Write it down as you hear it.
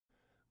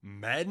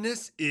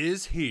Madness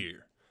is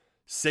here.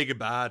 Say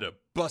goodbye to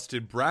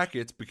busted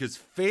brackets because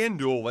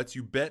FanDuel lets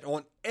you bet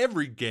on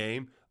every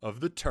game of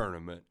the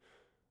tournament.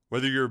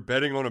 Whether you're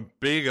betting on a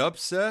big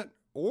upset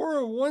or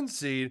a one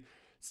seed,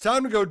 it's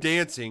time to go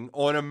dancing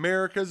on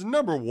America's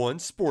 #1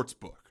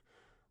 sportsbook.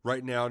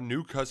 Right now,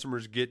 new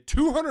customers get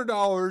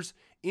 $200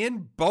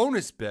 in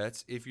bonus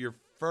bets if your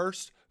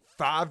first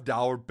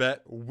 $5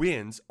 bet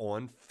wins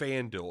on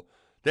FanDuel.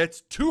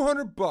 That's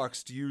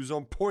 $200 to use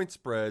on point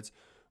spreads,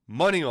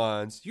 money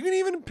lines. You can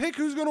even pick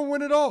who's going to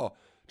win it all.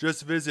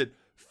 Just visit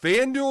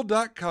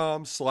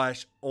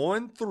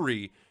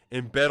FanDuel.com/on3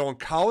 and bet on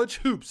college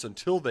hoops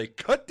until they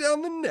cut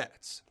down the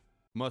nets.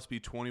 Must be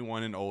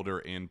 21 and older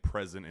and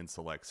present in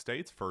select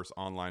states. First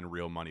online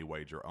real money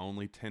wager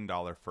only.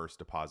 $10 first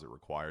deposit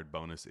required.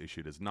 Bonus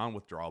issued as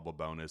non-withdrawable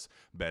bonus.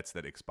 Bets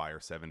that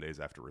expire 7 days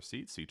after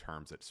receipt. See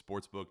terms at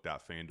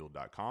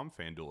sportsbook.fanduel.com.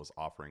 FanDuel is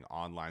offering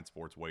online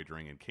sports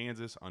wagering in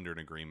Kansas under an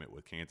agreement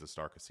with Kansas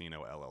Star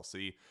Casino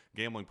LLC.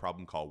 Gambling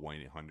problem? Call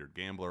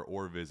 1-800-GAMBLER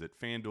or visit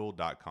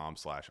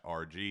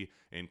fanduel.com/RG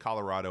in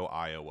Colorado,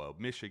 Iowa,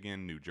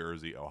 Michigan, New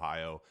Jersey,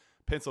 Ohio,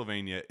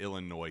 Pennsylvania,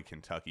 Illinois,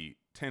 Kentucky,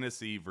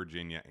 Tennessee,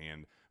 Virginia,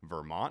 and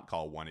Vermont.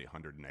 Call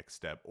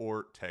 1-800-NEXT-STEP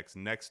or text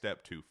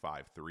NEXT-STEP to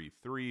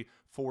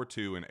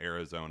 53342 in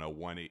Arizona,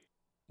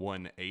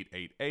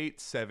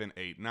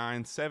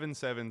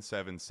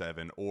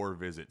 1-888-789-7777 or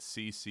visit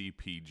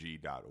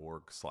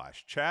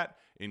ccpg.org/chat.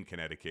 In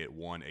Connecticut,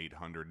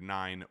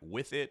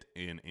 1-800-9-WITH-IT.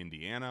 In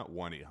Indiana,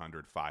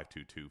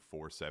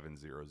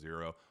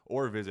 1-800-522-4700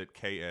 or visit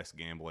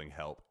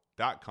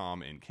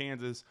ksgamblinghelp.com. In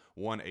Kansas,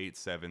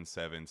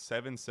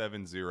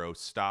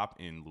 1-877-770-STOP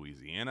in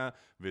Louisiana.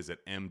 Visit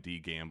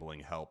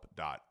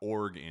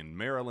mdgamblinghelp.org in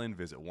Maryland.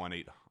 Visit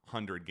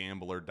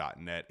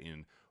 1-800-gambler.net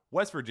in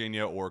West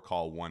Virginia or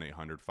call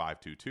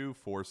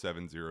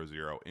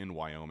 1-800-522-4700 in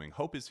Wyoming.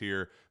 Hope is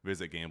here.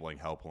 Visit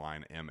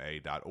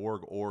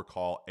gamblinghelplinema.org or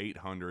call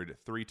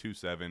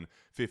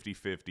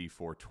 800-327-5050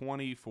 for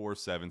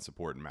 24/7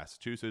 support in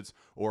Massachusetts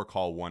or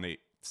call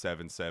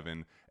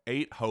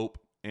 1-877-8-HOPE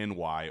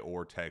NY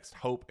or text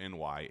Hope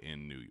NY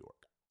in New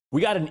York.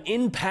 We got an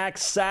Impact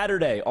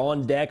Saturday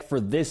on deck for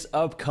this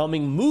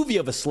upcoming movie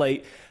of a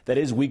slate that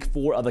is week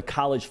 4 of the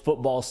college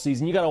football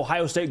season. You got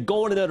Ohio State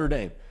going to Notre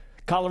Dame,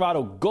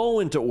 Colorado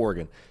going to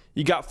Oregon.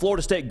 You got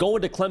Florida State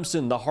going to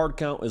Clemson. The hard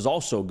count is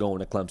also going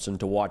to Clemson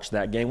to watch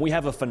that game. We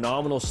have a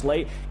phenomenal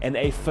slate and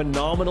a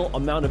phenomenal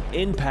amount of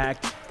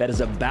impact that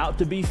is about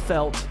to be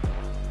felt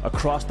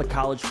across the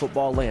college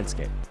football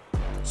landscape.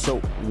 So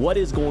what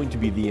is going to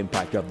be the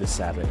impact of this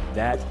Saturday?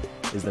 That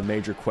is the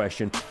major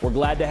question. We're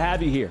glad to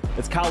have you here.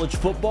 It's college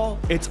football.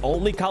 It's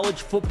only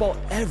college football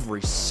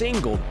every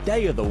single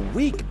day of the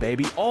week,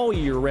 baby, all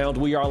year round.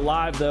 We are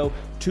live, though,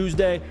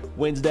 Tuesday,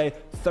 Wednesday,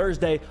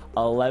 Thursday,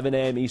 11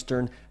 a.m.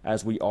 Eastern,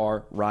 as we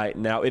are right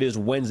now. It is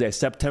Wednesday,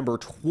 September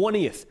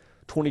 20th,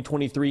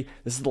 2023.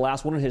 This is the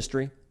last one in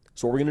history.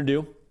 So what we're going to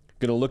do,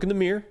 going to look in the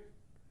mirror,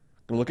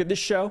 going to look at this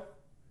show,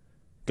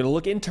 going to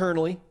look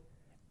internally,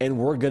 and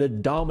we're going to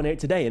dominate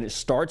today. And it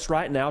starts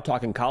right now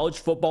talking college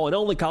football and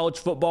only college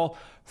football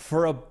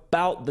for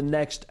about the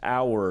next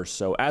hour or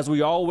so. As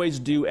we always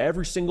do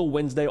every single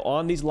Wednesday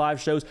on these live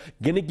shows,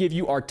 going to give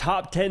you our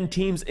top 10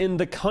 teams in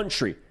the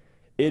country.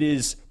 It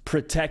is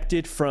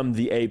protected from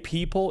the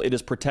AP poll. It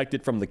is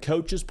protected from the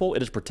coaches poll.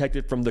 It is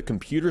protected from the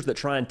computers that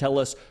try and tell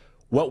us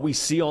what we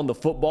see on the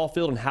football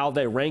field and how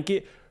they rank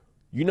it.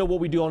 You know what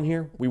we do on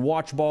here? We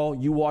watch ball,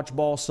 you watch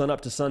ball, sun up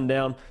to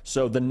sundown.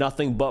 So the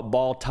Nothing But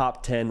Ball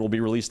top 10 will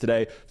be released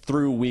today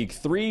through week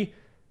 3.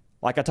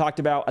 Like I talked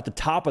about at the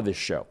top of this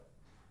show,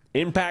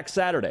 Impact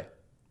Saturday.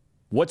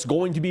 What's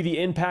going to be the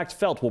impact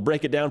felt? We'll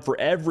break it down for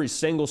every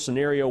single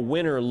scenario,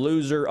 winner,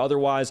 loser,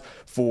 otherwise,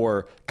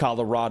 for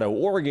Colorado,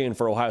 Oregon,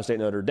 for Ohio State,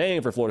 Notre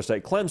Dame, for Florida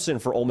State,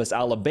 Clemson, for Ole Miss,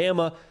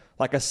 Alabama.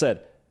 Like I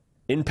said,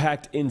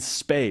 impact in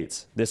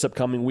spades this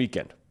upcoming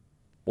weekend.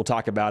 We'll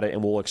talk about it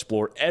and we'll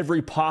explore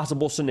every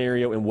possible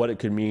scenario and what it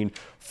could mean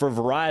for a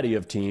variety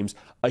of teams.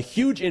 A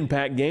huge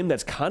impact game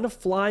that's kind of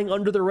flying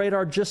under the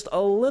radar just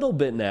a little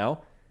bit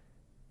now.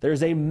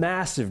 There's a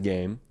massive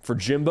game for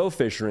Jimbo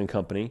Fisher and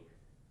company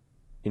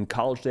in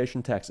College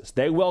Station, Texas.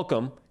 They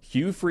welcome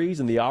Hugh Freeze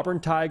and the Auburn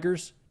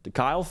Tigers to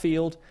Kyle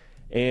Field.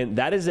 And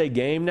that is a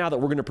game now that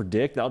we're going to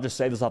predict. And I'll just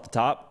say this off the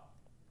top.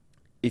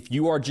 If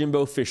you are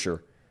Jimbo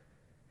Fisher,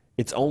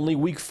 it's only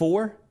week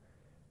 4.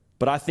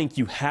 But I think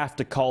you have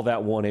to call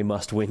that one a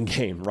must-win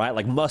game, right?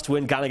 Like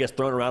must-win kind of gets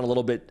thrown around a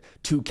little bit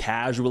too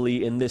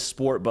casually in this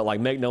sport, but like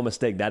make no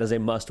mistake, that is a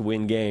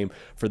must-win game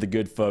for the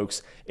good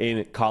folks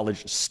in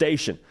College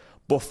Station.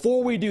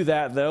 Before we do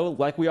that, though,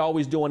 like we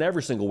always do on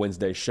every single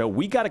Wednesday show,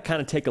 we got to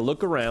kind of take a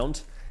look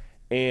around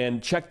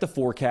and check the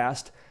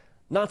forecast.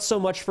 Not so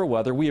much for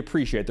weather. We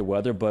appreciate the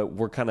weather, but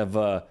we're kind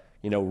of,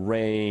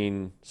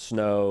 rain,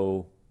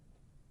 snow,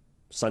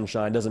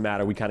 sunshine, doesn't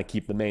matter. We kind of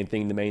keep the main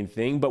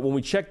thing. But when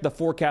we check the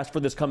forecast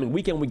for this coming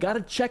weekend, we got to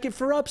check it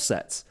for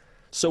upsets.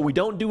 So we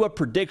don't do a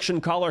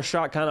prediction collar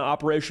shot kind of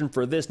operation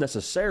for this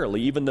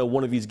necessarily, even though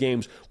one of these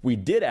games we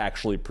did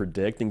actually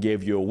predict and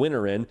gave you a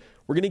winner in.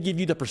 We're going to give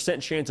you the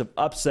percent chance of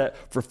upset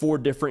for 4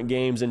 different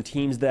games and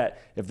teams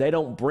that, if they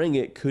don't bring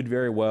it, could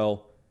very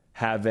well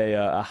have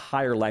a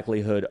higher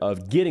likelihood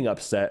of getting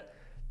upset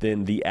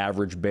than the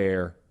average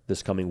bear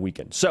this coming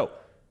weekend. So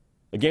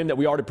a game that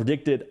we already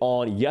predicted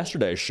on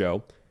yesterday's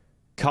show,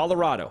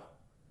 Colorado,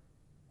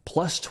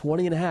 plus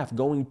 20.5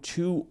 going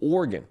to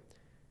Oregon.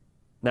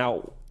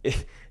 Now,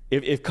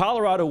 if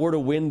Colorado were to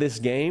win this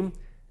game,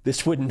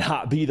 this would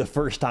not be the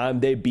first time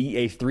they beat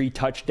a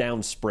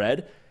 3-touchdown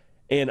spread.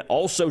 And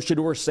also,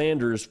 Shedeur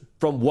Sanders,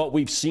 from what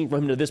we've seen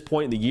from him to this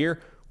point in the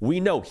year, we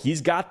know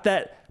he's got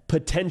that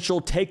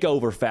potential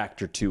takeover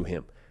factor to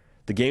him.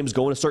 The game's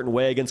going a certain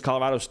way against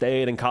Colorado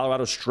State, and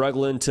Colorado's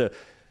struggling to,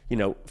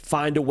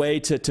 find a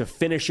way to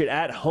finish it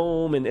at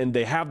home, and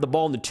they have the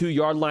ball on the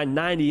 2-yard line,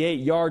 98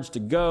 yards to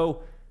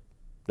go.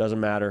 Doesn't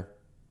matter.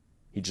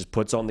 He just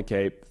puts on the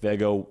cape. They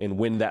go and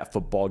win that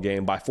football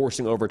game by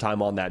forcing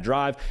overtime on that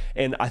drive.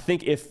 And I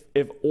think if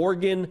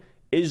Oregon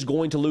is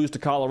going to lose to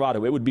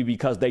Colorado, it would be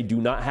because they do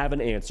not have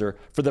an answer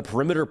for the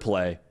perimeter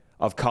play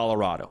of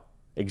Colorado.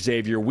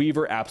 Xavier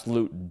Weaver,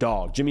 absolute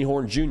dog. Jimmy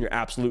Horn Jr.,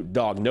 absolute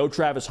dog. No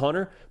Travis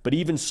Hunter, but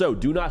even so,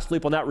 do not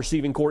sleep on that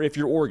receiving core if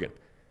you're Oregon.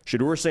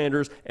 Shedeur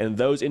Sanders and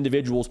those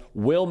individuals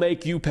will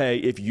make you pay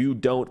if you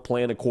don't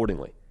plan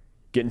accordingly.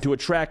 Get into a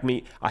track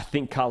meet, I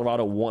think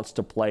Colorado wants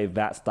to play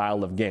that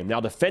style of game.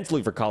 Now,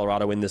 defensively for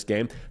Colorado in this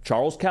game,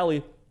 Charles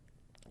Kelly,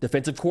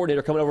 defensive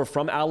coordinator coming over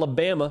from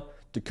Alabama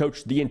to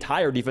coach the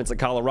entire defense at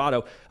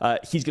Colorado,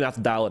 he's going to have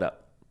to dial it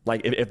up.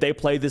 Like, if they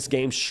play this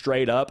game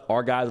straight up,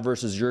 our guys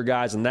versus your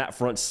guys, in that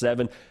front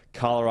 7,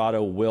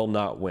 Colorado will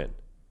not win.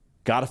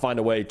 Got to find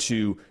a way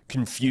to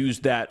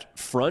confuse that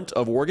front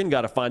of Oregon.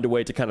 Got to find a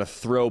way to kind of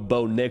throw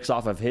Bo Nix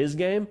off of his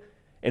game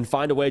and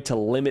find a way to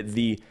limit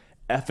the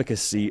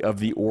efficacy of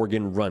the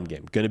Oregon run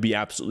game. Going to be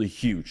absolutely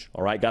huge.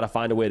 All right, got to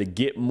find a way to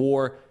get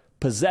more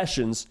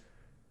possessions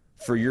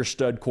for your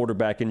stud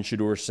quarterback in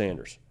Shedeur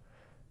Sanders.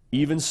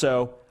 Even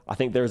so, I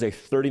think there's a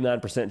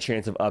 39%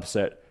 chance of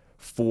upset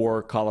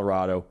for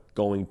Colorado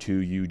going to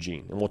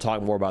Eugene. And we'll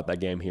talk more about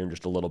that game here in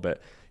just a little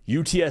bit.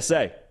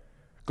 UTSA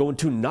going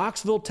to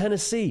Knoxville,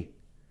 Tennessee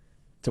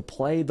to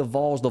play the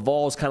Vols. The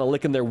Vols kind of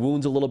licking their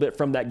wounds a little bit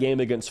from that game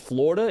against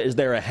Florida. Is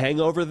there a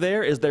hangover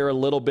there? Is there a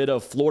little bit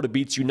of Florida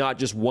beats you not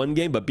just one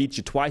game, but beats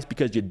you twice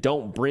because you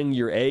don't bring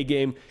your A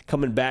game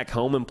coming back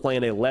home and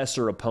playing a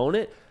lesser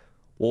opponent?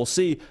 We'll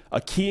see.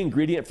 A key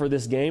ingredient for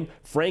this game,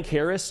 Frank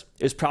Harris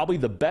is probably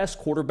the best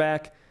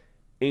quarterback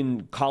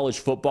in college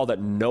football that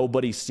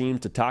nobody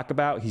seems to talk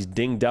about. He's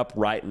dinged up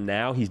right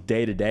now. He's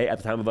day-to-day at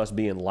the time of us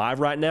being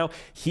live right now.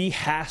 He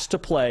has to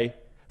play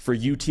for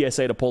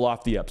UTSA to pull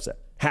off the upset.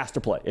 Has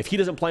to play. If he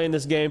doesn't play in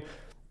this game,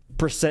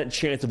 percent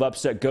chance of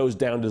upset goes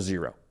down to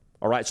 0.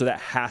 All right, so that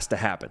has to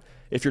happen.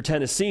 If you're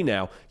Tennessee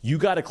now, you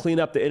got to clean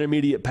up the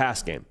intermediate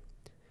pass game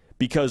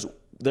because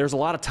there's a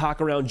lot of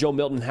talk around Joe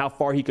Milton, how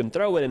far he can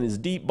throw it and his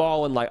deep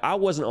ball. And I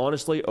wasn't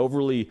honestly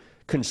overly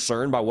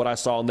concerned by what I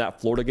saw in that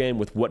Florida game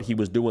with what he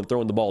was doing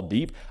throwing the ball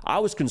deep. I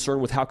was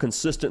concerned with how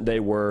consistent they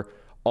were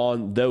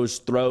on those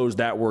throws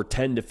that were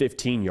 10 to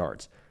 15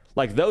 yards.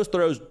 Like those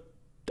throws,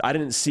 I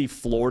didn't see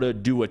Florida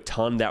do a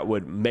ton that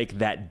would make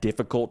that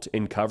difficult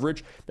in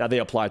coverage. Now, they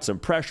applied some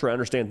pressure. I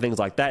understand things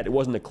like that. It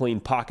wasn't a clean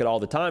pocket all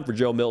the time for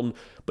Joe Milton.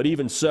 But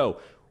even so,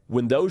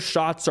 when those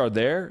shots are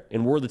there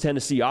and we're the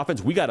Tennessee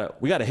offense, we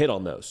gotta hit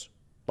on those.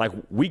 Like,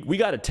 we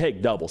got to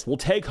take doubles. We'll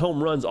take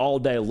home runs all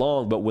day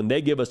long, but when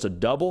they give us a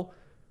double,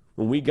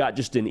 when we got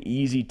just an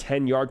easy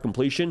 10-yard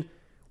completion,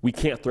 we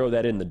can't throw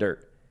that in the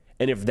dirt.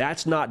 And if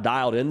that's not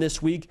dialed in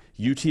this week,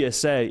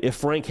 UTSA, if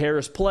Frank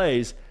Harris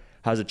plays,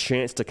 has a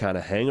chance to kind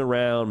of hang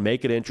around,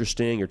 make it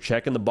interesting. You're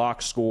checking the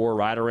box score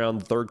right around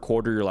the third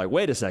quarter. You're like,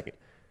 wait a second.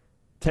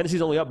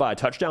 Tennessee's only up by a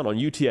touchdown on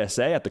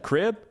UTSA at the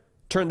crib?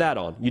 Turn that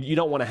on. You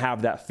don't want to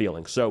have that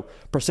feeling. So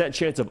percent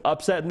chance of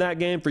upset in that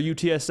game for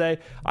UTSA,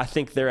 I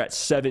think they're at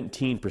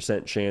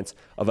 17% chance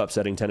of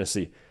upsetting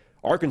Tennessee.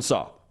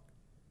 Arkansas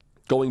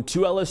going to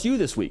LSU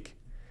this week.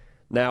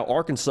 Now,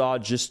 Arkansas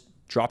just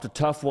dropped a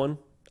tough one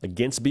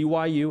against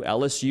BYU.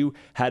 LSU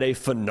had a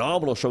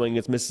phenomenal showing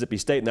against Mississippi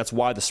State, and that's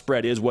why the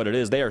spread is what it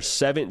is. They are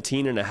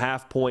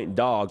 17.5-point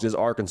dogs is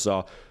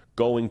Arkansas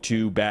going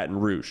to Baton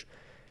Rouge.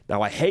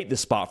 Now, I hate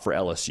this spot for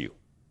LSU.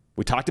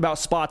 We talked about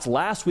spots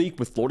last week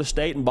with Florida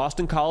State and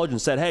Boston College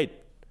and said, hey,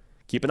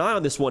 keep an eye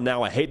on this one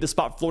now. I hate this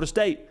spot for Florida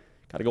State.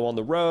 Got to go on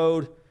the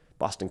road.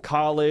 Boston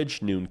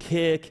College, noon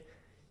kick.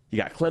 You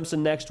got Clemson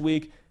next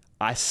week.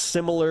 In a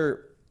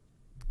similar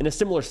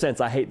sense,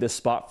 I hate this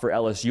spot for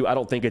LSU. I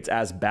don't think it's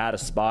as bad a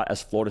spot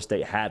as Florida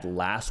State had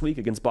last week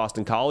against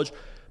Boston College.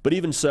 But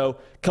even so,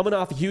 coming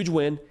off a huge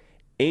win,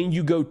 and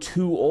you go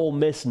to Ole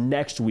Miss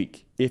next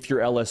week if you're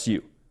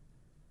LSU.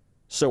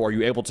 So are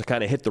you able to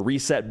kind of hit the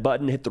reset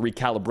button, hit the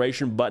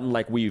recalibration button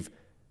like we've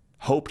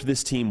hoped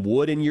this team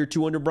would in year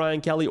 2 under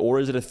Brian Kelly? Or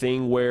is it a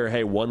thing where,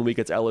 hey, one week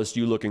it's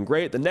LSU looking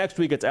great, the next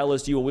week it's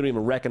LSU and we don't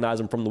even recognize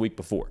them from the week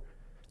before?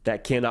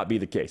 that cannot be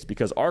the case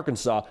because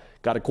Arkansas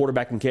got a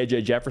quarterback in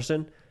KJ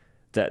Jefferson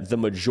that the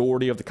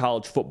majority of the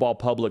college football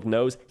public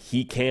knows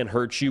he can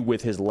hurt you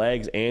with his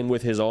legs and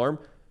with his arm.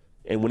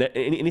 And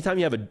anytime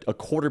you have a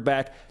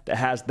quarterback that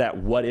has that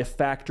what-if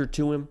factor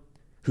to him,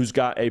 who's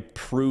got a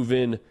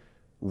proven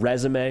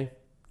resume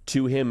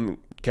to him,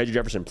 KJ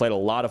Jefferson played a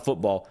lot of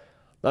football.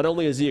 Not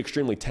only is he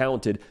extremely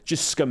talented,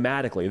 just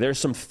schematically, there's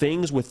some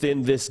things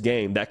within this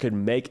game that could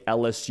make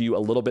LSU a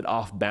little bit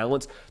off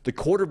balance. The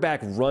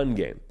quarterback run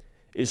game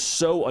is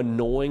so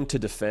annoying to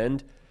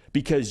defend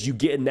because you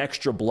get an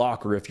extra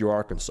blocker if you're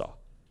Arkansas.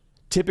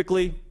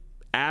 Typically,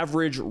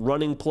 average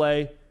running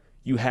play,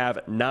 you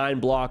have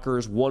 9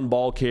 blockers, 1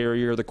 ball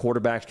carrier. The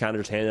quarterback's kind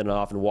of just handing it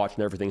off and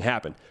watching everything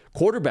happen.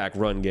 Quarterback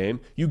run game,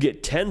 you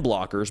get 10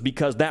 blockers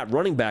because that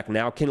running back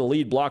now can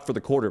lead block for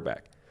the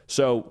quarterback.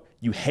 So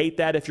you hate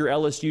that if you're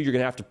LSU. You're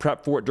going to have to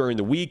prep for it during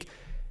the week.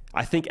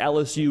 I think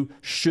LSU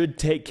should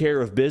take care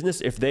of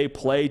business if they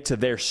play to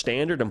their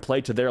standard and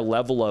play to their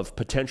level of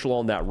potential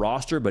on that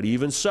roster. But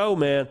even so,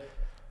 man,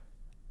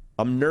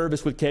 I'm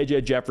nervous with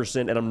KJ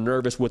Jefferson, and I'm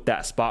nervous with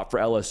that spot for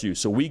LSU.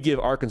 So we give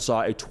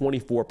Arkansas a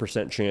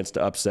 24% chance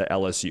to upset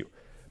LSU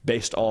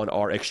based on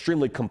our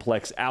extremely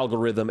complex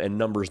algorithm and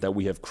numbers that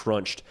we have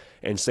crunched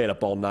and stayed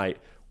up all night,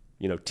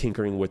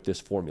 tinkering with this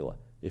formula,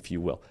 if you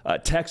will.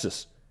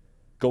 Texas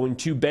going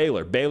to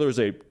Baylor. Baylor's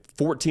a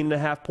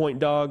 14.5-point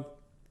dog.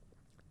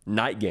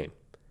 Night game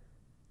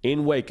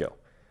in Waco.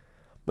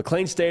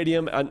 McLean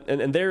Stadium,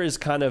 and there is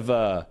kind of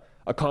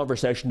a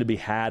conversation to be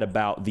had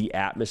about the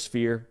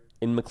atmosphere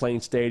in McLean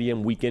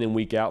Stadium week in and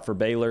week out for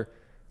Baylor.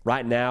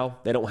 Right now,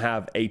 they don't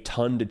have a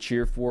ton to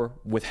cheer for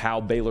with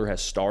how Baylor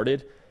has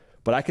started.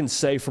 But I can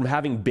say from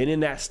having been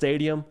in that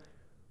stadium,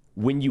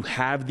 when you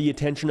have the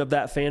attention of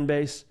that fan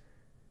base,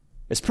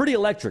 it's pretty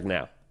electric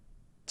now.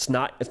 It's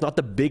not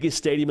the biggest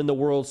stadium in the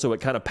world, so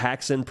it kind of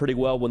packs in pretty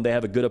well when they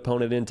have a good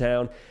opponent in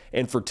town.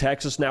 And for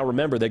Texas, now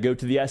remember, they go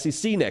to the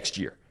SEC next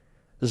year.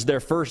 This is their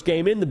first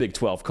game in the Big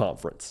 12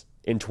 Conference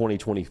in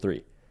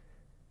 2023.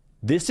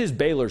 This is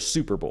Baylor's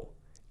Super Bowl.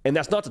 And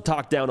that's not to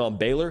talk down on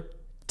Baylor.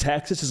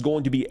 Texas is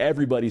going to be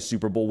everybody's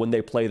Super Bowl when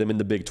they play them in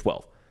the Big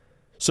 12.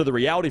 So the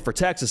reality for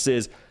Texas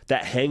is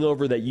that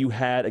hangover that you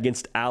had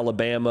against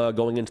Alabama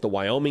going into the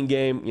Wyoming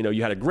game.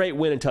 You had a great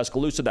win in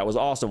Tuscaloosa. That was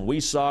awesome. We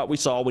saw it. We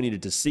saw all we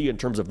needed to see in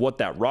terms of what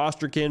that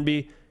roster can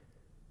be.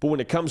 But when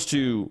it comes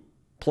to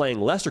playing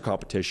lesser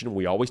competition,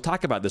 we always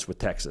talk about this with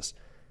Texas.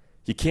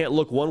 You can't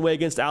look one way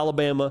against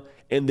Alabama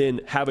and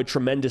then have a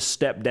tremendous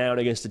step down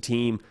against a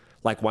team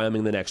like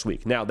Wyoming the next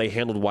week. Now, they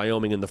handled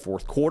Wyoming in the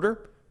fourth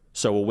quarter,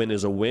 so a win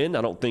is a win.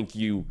 I don't think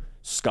you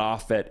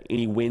scoff at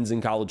any wins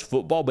in college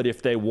football, but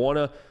if they want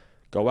to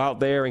go out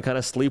there and kind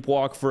of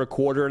sleepwalk for a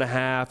quarter and a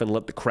half and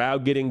let the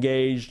crowd get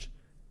engaged,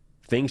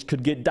 things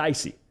could get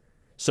dicey.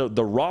 So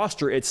the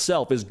roster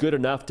itself is good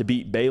enough to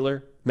beat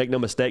Baylor. Make no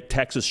mistake,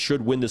 Texas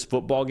should win this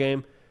football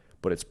game,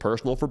 but it's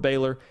personal for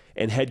Baylor.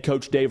 And head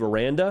coach Dave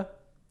Aranda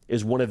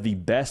is one of the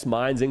best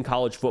minds in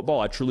college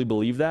football. I truly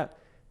believe that.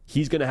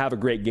 He's going to have a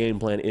great game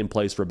plan in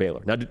place for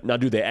Baylor. Now,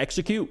 do they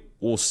execute?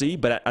 We'll see.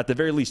 But at the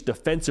very least,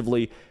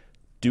 defensively,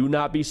 do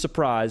not be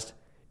surprised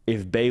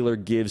if Baylor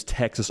gives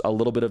Texas a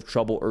little bit of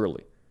trouble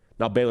early.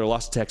 Now, Baylor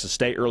lost to Texas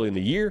State early in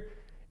the year,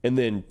 and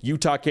then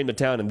Utah came to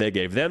town and they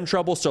gave them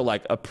trouble. So,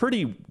 a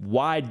pretty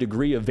wide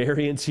degree of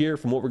variance here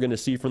from what we're going to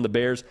see from the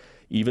Bears.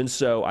 Even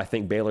so, I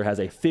think Baylor has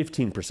a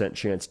 15%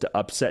 chance to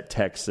upset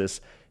Texas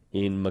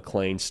in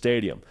McLean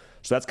Stadium.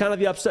 So that's kind of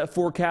the upset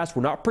forecast.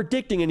 We're not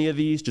predicting any of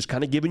these, just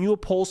kind of giving you a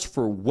pulse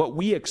for what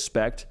we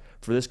expect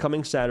for this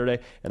coming Saturday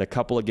and a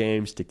couple of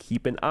games to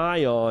keep an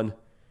eye on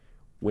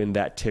when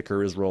that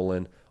ticker is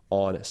rolling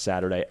on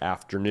Saturday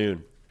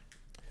afternoon.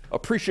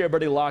 Appreciate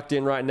everybody locked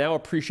in right now.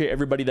 Appreciate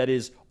everybody that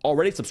is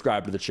already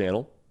subscribed to the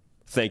channel.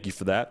 Thank you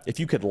for that.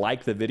 If you could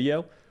like the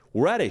video,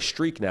 we're at a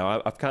streak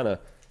now. I've kind of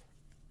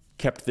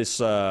kept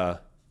this, I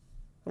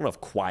don't know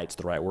if quiet's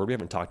the right word. We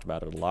haven't talked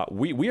about it a lot.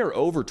 We are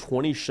over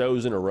 20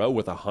 shows in a row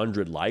with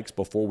 100 likes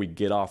before we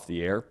get off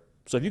the air.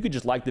 So if you could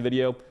just like the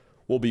video,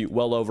 we'll be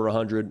well over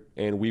 100,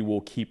 and we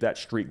will keep that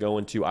streak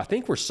going too. I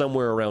think we're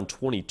somewhere around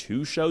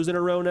 22 shows in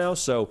a row now.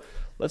 So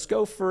let's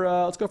go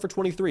for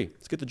 23.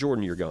 Let's get the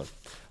Jordan year going.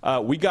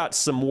 We got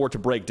some more to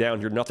break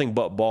down here. Nothing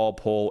but ball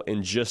poll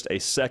in just a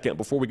second.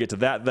 Before we get to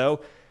that, though,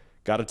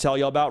 got to tell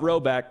y'all about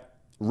Rowback.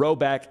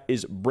 Rowback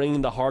is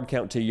bringing the hard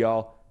count to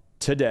y'all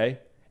today,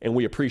 and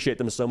we appreciate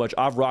them so much.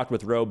 I've rocked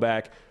with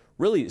Rowback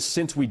really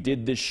since we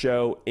did this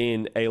show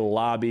in a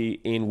lobby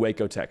in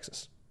Waco,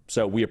 Texas.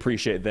 So we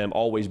appreciate them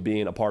always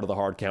being a part of the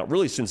hard count,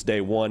 really since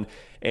day one.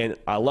 And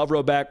I love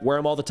Rowback. Wear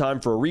them all the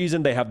time for a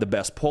reason. They have the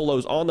best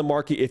polos on the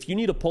market. If you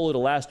need a polo to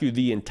last you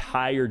the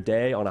entire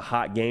day on a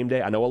hot game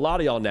day, I know a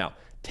lot of y'all now,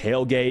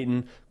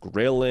 tailgating,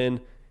 grilling,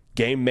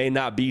 game may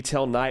not be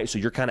till night, so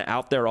you're kind of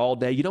out there all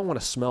day. You don't want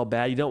to smell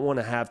bad. You don't want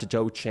to have to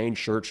go change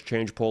shirts,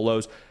 change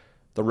polos.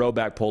 The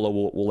Rowback polo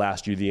will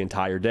last you the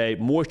entire day.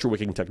 Moisture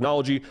wicking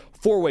technology,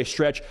 4-way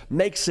stretch,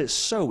 makes it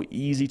so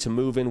easy to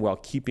move in while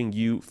keeping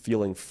you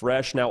feeling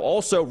fresh. Now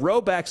also,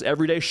 Rowback's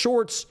everyday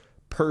shorts,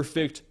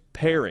 perfect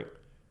pairing.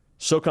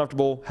 So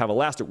comfortable, have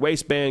elastic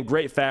waistband,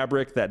 great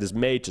fabric that is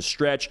made to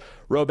stretch.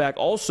 Roback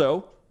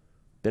also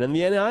been in the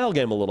NIL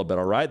game a little bit,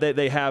 all right?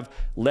 They have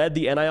led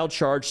the NIL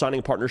charge,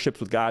 signing partnerships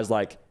with guys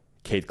like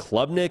Cade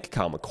Klubnik,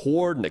 Kyle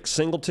McCord, Nick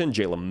Singleton,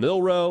 Jalen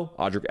Milroe,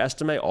 Audric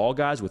Estime, all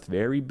guys with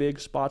very big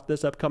spots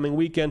this upcoming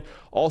weekend.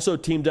 Also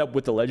teamed up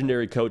with the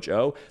legendary Coach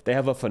O. They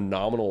have a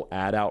phenomenal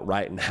ad out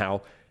right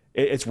now.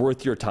 It's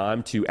worth your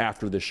time to,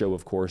 after the show,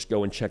 of course,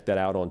 go and check that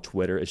out on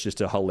Twitter. It's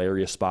just a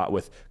hilarious spot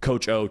with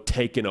Coach O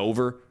taking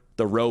over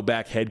the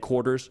Roback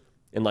headquarters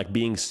and like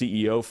being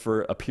CEO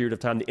for a period of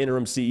time, the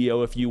interim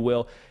CEO, if you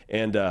will.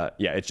 And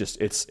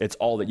it's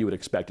all that you would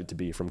expect it to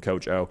be from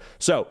Coach O.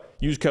 So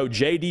use code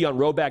JD on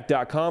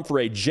Roback.com for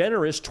a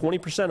generous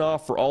 20%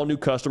 off for all new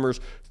customers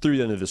through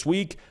the end of this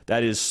week.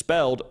 That is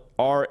spelled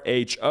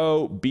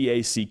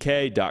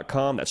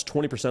RHOBACK.com. That's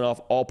 20%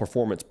 off all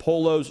performance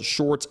polos,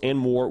 shorts, and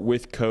more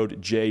with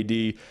code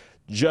JD.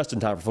 Just in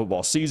time for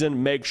football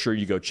season. Make sure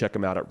you go check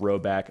them out at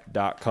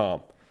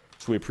Roback.com.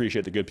 So we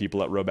appreciate the good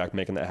people at Roback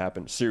making that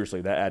happen. Seriously,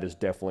 that ad is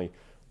definitely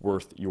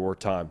worth your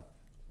time.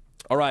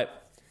 All right,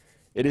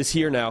 it is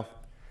here now.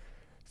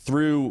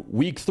 Through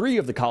week 3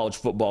 of the college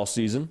football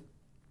season,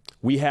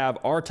 we have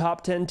our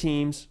top 10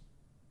 teams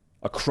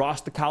across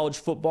the college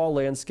football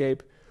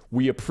landscape.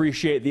 We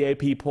appreciate the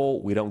AP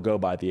poll. We don't go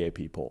by the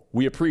AP poll.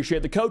 We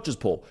appreciate the coaches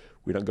poll.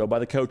 We don't go by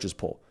the coaches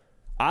poll.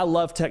 I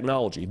love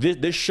technology.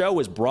 This show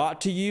is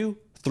brought to you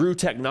through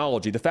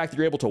technology. The fact that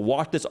you're able to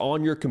watch this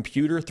on your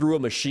computer through a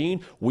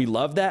machine, we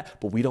love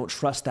that, but we don't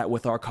trust that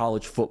with our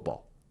college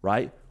football,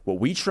 right? What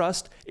we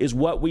trust is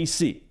what we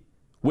see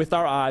with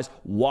our eyes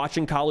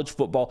watching college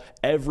football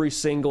every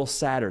single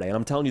Saturday. And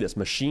I'm telling you this,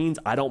 machines,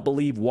 I don't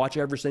believe, watch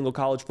every single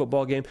college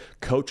football game.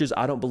 Coaches,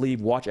 I don't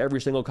believe, watch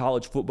every single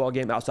college football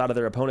game outside of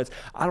their opponents.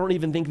 I don't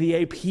even think the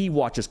AP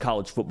watches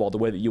college football the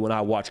way that you and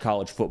I watch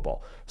college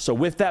football. So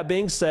with that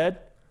being said,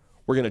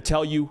 we're going to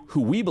tell you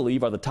who we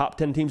believe are the top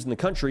 10 teams in the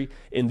country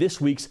in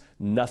this week's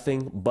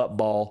Nothing But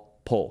Ball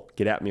poll.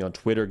 Get at me on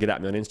Twitter, get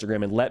at me on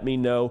Instagram, and let me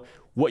know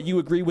what you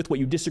agree with, what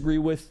you disagree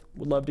with.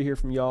 Would love to hear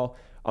from y'all.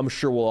 I'm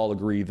sure we'll all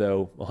agree,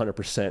 though,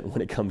 100%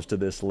 when it comes to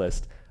this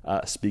list.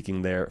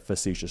 Speaking there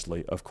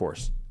facetiously, of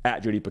course,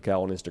 at JD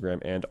Pickell on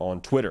Instagram and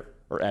on Twitter,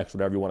 or X,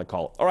 whatever you want to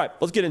call it. All right,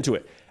 let's get into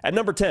it. At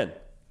number 10,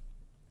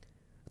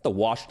 the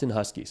Washington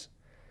Huskies.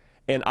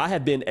 And I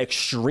have been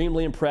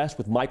extremely impressed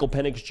with Michael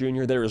Penix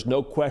Jr. There is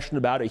no question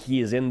about it. He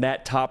is in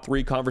that top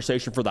 3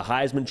 conversation for the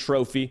Heisman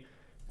Trophy.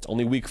 It's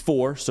only week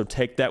 4, so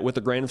take that with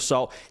a grain of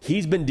salt.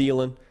 He's been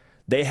dealing.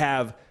 They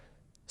have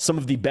some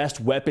of the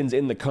best weapons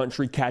in the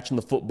country catching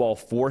the football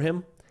for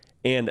him,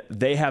 and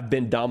they have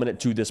been dominant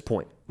to this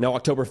point. Now,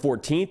 October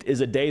 14th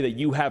is a day that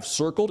you have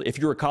circled if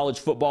you're a college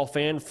football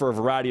fan for a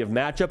variety of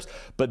matchups,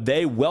 but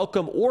they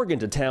welcome Oregon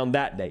to town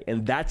that day,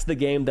 and that's the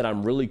game that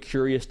I'm really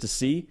curious to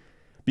see,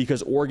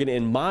 because Oregon,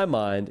 in my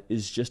mind,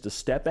 is just a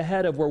step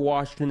ahead of where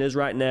Washington is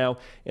right now,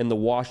 and the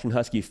Washington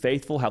Husky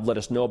faithful have let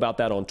us know about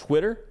that on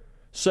Twitter.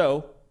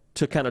 So,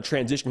 to kind of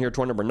transition here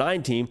to our number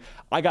 9 team,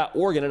 I got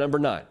Oregon at number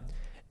 9.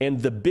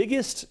 And the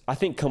biggest, I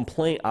think,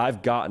 complaint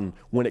I've gotten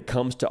when it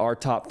comes to our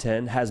top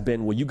 10 has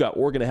been, well, you got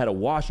Oregon ahead of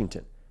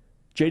Washington.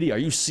 JD, are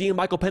you seeing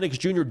Michael Penix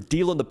Jr.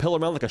 dealing the pill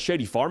around like a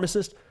shady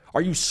pharmacist?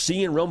 Are you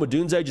seeing Rome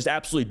Odunze just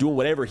absolutely doing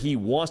whatever he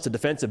wants to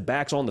defensive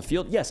backs on the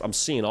field? Yes, I'm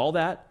seeing all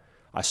that.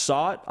 I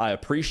saw it. I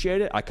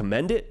appreciate it. I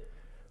commend it.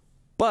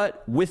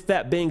 But with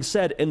that being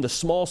said, in the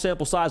small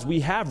sample size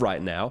we have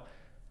right now,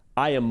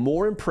 I am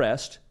more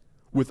impressed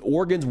with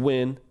Oregon's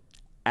win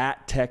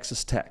at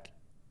Texas Tech.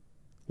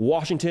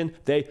 Washington,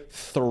 they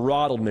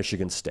throttled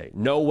Michigan State.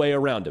 No way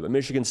around it. But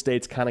Michigan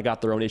State's kind of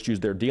got their own issues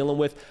they're dealing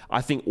with.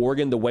 I think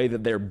Oregon, the way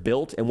that they're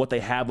built and what they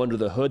have under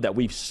the hood that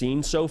we've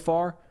seen so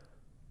far,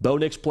 Bo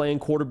Nix playing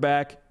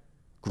quarterback,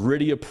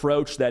 gritty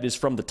approach that is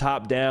from the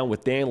top down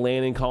with Dan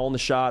Lanning calling the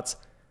shots.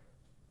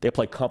 They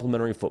play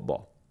complementary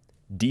football.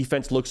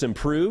 Defense looks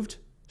improved.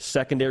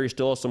 Secondary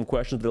still has some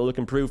questions, but they look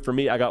improved. For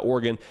me, I got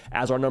Oregon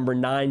as our number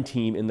 9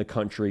 team in the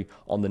country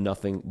on the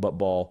Nothing But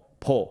Ball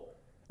poll.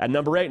 At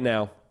number 8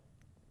 now,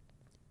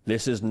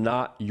 this is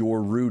not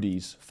your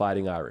Rudy's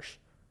Fighting Irish.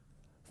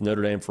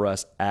 Notre Dame for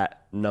us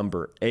at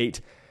number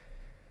 8.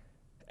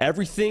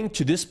 Everything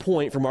to this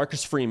point for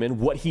Marcus Freeman,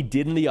 what he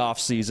did in the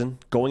offseason,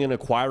 going and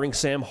acquiring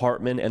Sam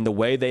Hartman, and the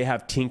way they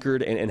have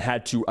tinkered and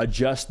had to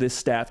adjust this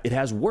staff, it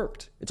has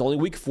worked. It's only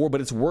week 4,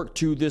 but it's worked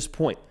to this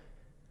point.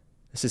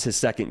 This is his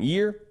second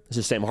year. This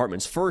is Sam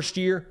Hartman's first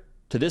year.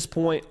 To this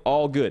point,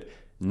 all good.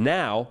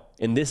 Now,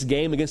 in this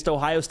game against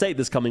Ohio State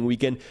this coming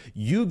weekend,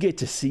 you get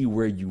to see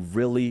where you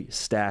really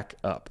stack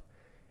up.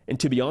 And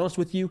to be honest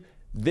with you,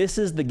 this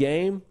is the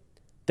game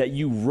that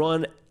you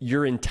run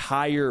your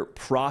entire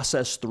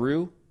process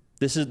through.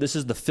 This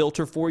is the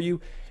filter for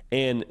you,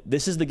 and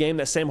this is the game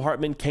that Sam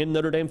Hartman came to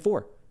Notre Dame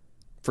for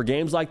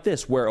games like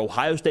this where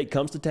Ohio State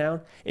comes to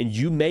town and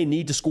you may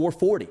need to score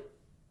 40.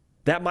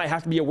 That might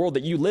have to be a world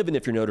that you live in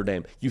if you're Notre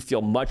Dame. You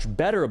feel much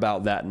better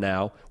about that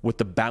now with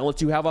the balance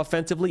you have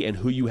offensively and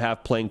who you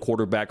have playing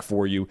quarterback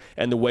for you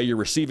and the way your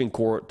receiving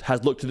corps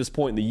has looked to this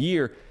point in the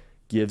year.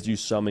 gives you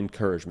some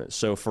encouragement.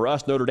 So for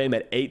us, Notre Dame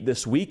at 8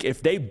 this week.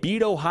 If they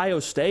beat Ohio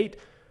State,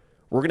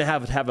 we're going to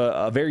have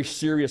a very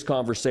serious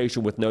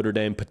conversation with Notre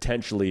Dame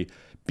potentially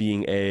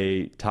being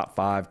a top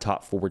 5,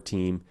 top 4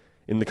 team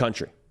in the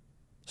country.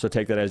 So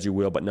take that as you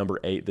will, but number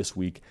 8 this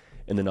week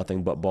in the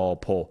Nothing But Ball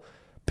poll.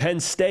 Penn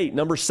State,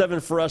 number 7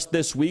 for us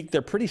this week.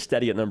 They're pretty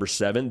steady at number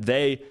 7.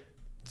 They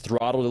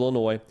throttled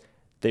Illinois.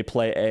 They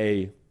play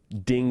a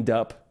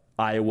dinged-up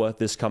Iowa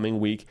this coming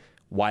week,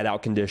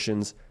 whiteout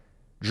conditions.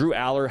 Drew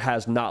Aller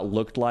has not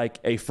looked like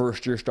a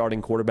first-year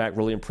starting quarterback,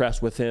 really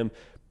impressed with him.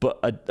 But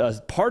a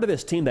part of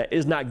this team that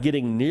is not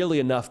getting nearly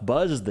enough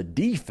buzz is the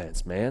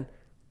defense, man.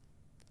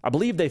 I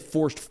believe they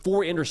forced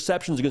 4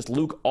 interceptions against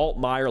Luke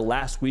Altmaier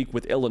last week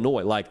with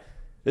Illinois. Like,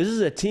 this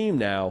is a team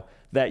now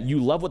that you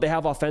love what they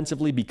have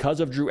offensively because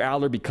of Drew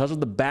Aller, because of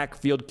the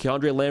backfield,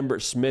 Keandre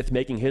Lambert-Smith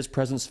making his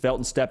presence felt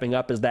and stepping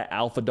up as that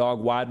alpha dog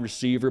wide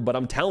receiver. But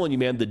I'm telling you,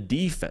 man, the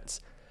defense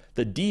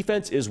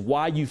is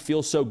why you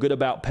feel so good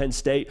about Penn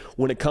State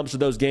when it comes to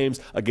those games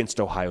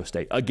against Ohio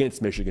State,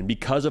 against Michigan,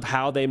 because of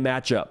how they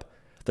match up.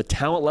 The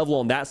talent level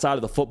on that side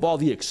of the football,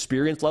 the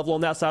experience level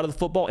on that side of the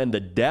football, and the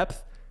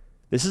depth.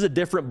 This is a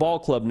different ball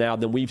club now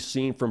than we've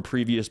seen from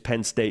previous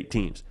Penn State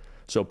teams.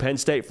 So Penn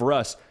State for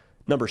us,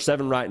 number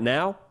 7 right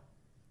now.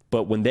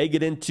 But when they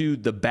get into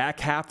the back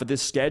half of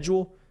this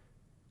schedule,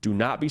 do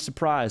not be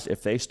surprised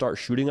if they start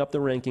shooting up the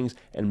rankings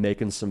and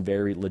making some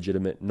very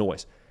legitimate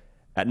noise.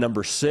 At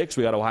number 6,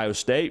 we got Ohio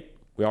State.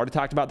 We already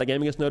talked about the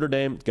game against Notre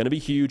Dame. It's going to be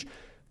huge.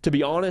 To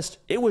be honest,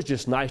 it was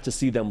just nice to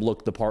see them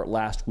look the part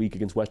last week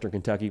against Western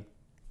Kentucky.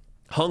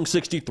 Hung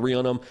 63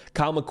 on them.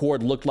 Kyle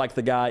McCord looked like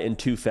the guy in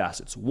 2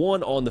 facets.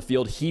 One, on the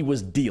field, he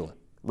was dealing,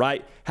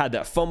 right? Had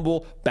that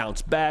fumble,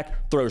 bounced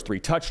back, throws 3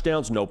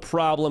 touchdowns, no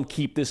problem.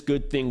 Keep this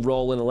good thing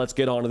rolling, and let's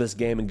get on to this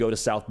game and go to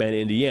South Bend,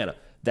 Indiana.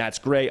 That's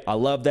great. I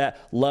love that.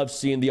 Love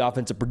seeing the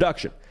offensive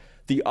production.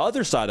 The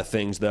other side of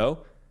things, though,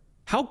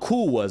 how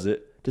cool was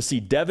it to see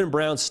Devin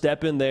Brown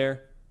step in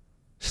there,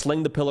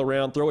 sling the pill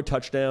around, throw a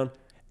touchdown,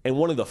 and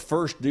one of the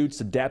first dudes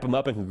to dap him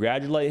up and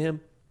congratulate him?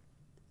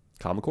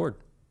 Kyle McCord.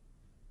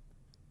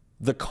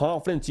 The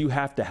confidence you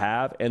have to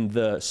have and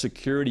the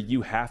security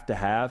you have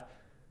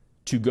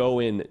to go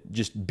and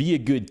just be a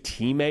good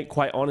teammate,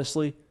 quite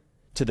honestly,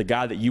 to the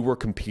guy that you were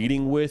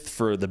competing with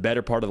for the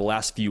better part of the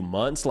last few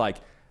months, like,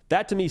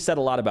 that to me said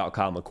a lot about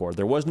Kyle McCord.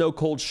 There was no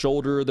cold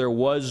shoulder. There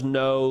was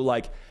no,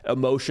 like,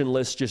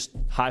 emotionless just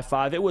high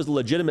five. It was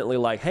legitimately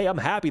like, hey, I'm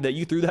happy that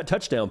you threw that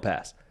touchdown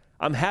pass.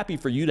 I'm happy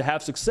for you to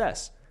have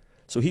success.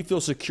 So he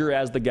feels secure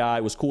as the guy.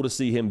 It was cool to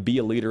see him be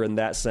a leader in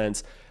that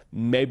sense.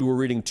 Maybe we're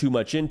reading too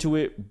much into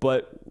it,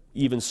 but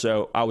even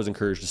so, I was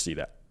encouraged to see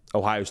that.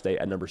 Ohio State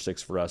at number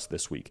 6 for us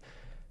this week.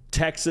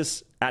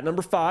 Texas at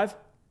number 5,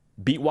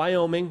 beat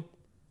Wyoming.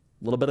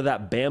 A little bit of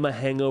that Bama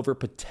hangover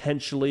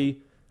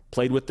potentially.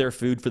 Played with their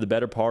food for the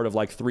better part of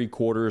like 3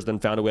 quarters, then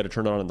found a way to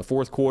turn it on in the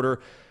 4th quarter.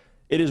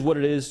 It is what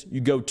it is.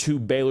 You go to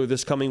Baylor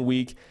this coming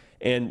week.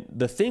 And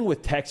the thing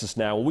with Texas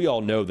now, we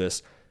all know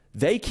this,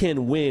 they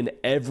can win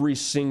every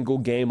single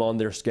game on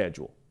their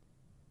schedule.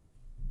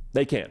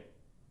 They can.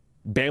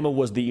 Bama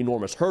was the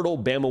enormous hurdle.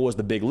 Bama was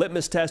the big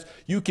litmus test.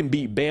 You can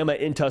beat Bama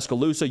in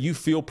Tuscaloosa. You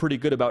feel pretty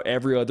good about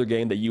every other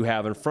game that you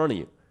have in front of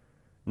you.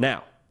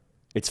 Now,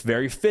 it's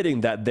very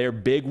fitting that their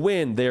big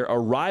win, their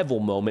arrival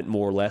moment,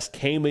 more or less,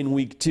 came in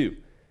week 2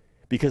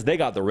 because they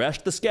got the rest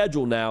of the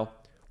schedule now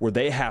where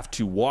they have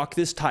to walk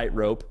this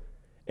tightrope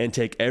and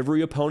take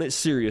every opponent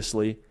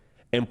seriously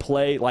and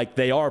play like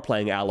they are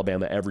playing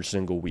Alabama every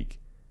single week.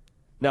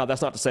 Now,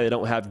 that's not to say they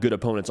don't have good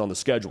opponents on the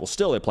schedule.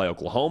 Still, they play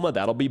Oklahoma.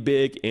 That'll be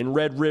big. In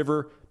Red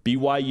River,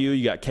 BYU,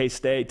 you got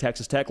K-State,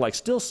 Texas Tech. Like,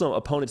 still some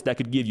opponents that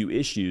could give you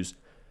issues.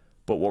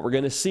 But what we're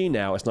going to see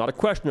now, it's not a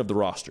question of the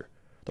roster.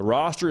 The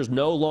roster is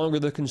no longer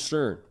the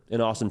concern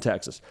in Austin,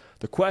 Texas.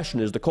 The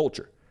question is the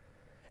culture.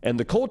 And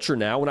the culture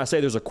now, when I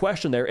say there's a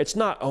question there, it's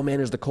not, oh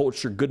man, is the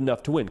culture good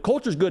enough to win?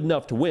 Culture's good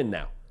enough to win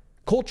now.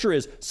 Culture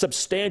is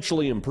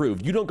substantially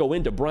improved. You don't go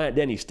into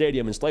Bryant-Denny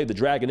Stadium and slay the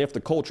dragon if the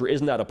culture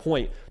isn't at a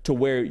point to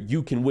where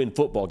you can win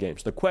football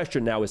games. The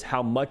question now is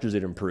how much is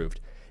it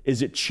improved?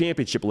 Is it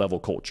championship level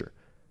culture?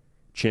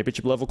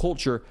 Championship level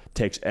culture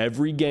takes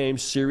every game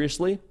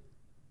seriously,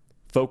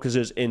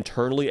 focuses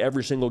internally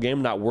every single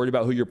game, not worried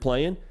about who you're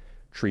playing,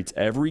 treats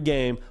every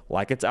game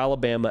like it's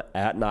Alabama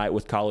at night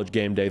with College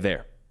game day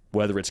there.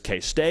 Whether it's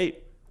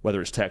K-State,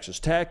 whether it's Texas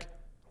Tech,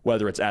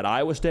 whether it's at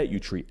Iowa State, you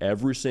treat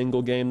every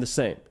single game the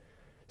same.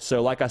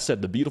 So like I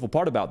said, the beautiful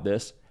part about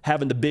this,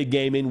 having the big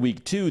game in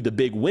week 2, the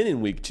big win in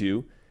week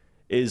 2,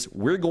 is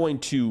we're going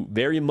to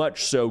very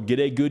much so get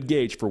a good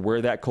gauge for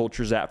where that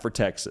culture's at for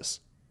Texas.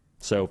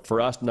 So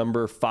for us,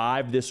 number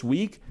 5 this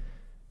week,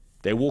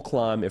 they will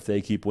climb if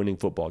they keep winning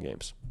football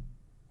games.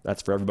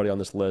 That's for everybody on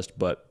this list,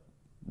 but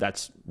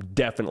that's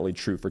definitely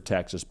true for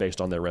Texas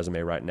based on their resume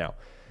right now.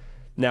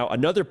 Now,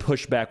 another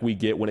pushback we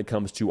get when it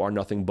comes to our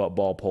Nothing But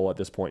Ball poll at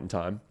this point in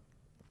time,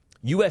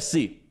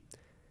 USC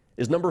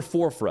is number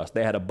 4 for us.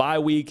 They had a bye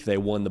week. They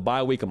won the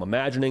bye week. I'm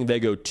imagining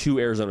they go to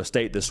Arizona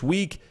State this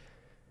week.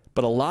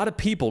 But a lot of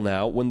people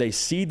now, when they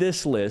see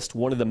this list,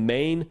 one of the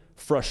main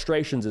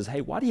frustrations is,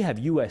 hey, why do you have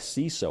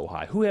USC so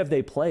high? Who have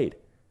they played?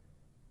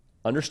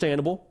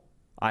 Understandable.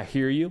 I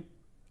hear you.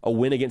 A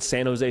win against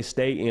San Jose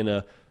State in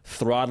a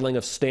throttling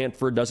of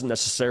Stanford doesn't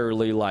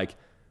necessarily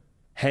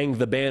hang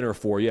the banner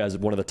for you as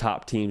one of the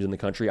top teams in the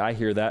country. I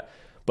hear that.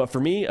 But for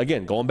me,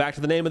 again, going back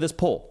to the name of this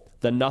poll,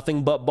 the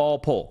Nothing But Ball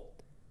poll,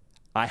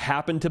 I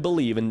happen to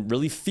believe and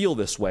really feel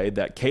this way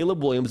that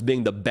Caleb Williams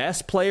being the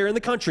best player in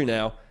the country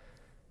now,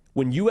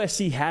 when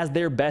USC has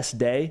their best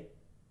day,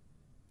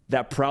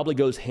 that probably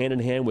goes hand in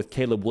hand with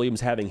Caleb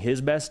Williams having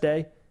his best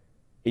day,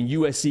 and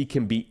USC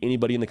can beat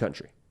anybody in the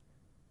country.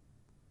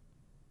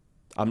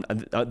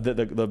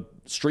 The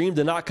stream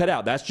did not cut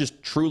out. That's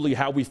just truly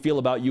how we feel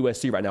about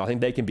USC right now. I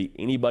think they can beat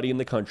anybody in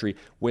the country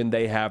when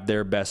they have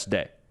their best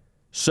day.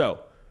 So,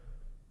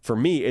 for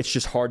me, it's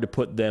just hard to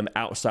put them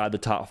outside the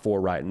top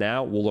 4 right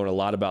now. We'll learn a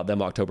lot about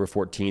them October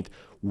 14th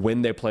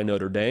when they play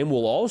Notre Dame.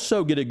 We'll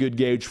also get a good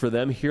gauge for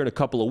them here in a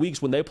couple of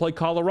weeks when they play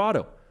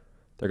Colorado.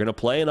 They're going to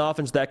play an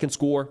offense that can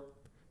score.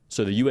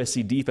 So the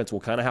USC defense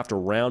will kind of have to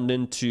round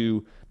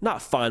into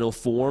not final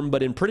form,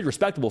 but in pretty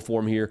respectable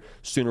form here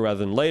sooner rather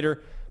than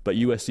later. But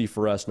USC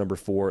for us, number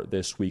 4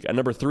 this week. At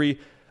number 3,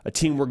 a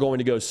team we're going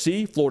to go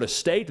see, Florida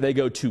State. They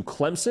go to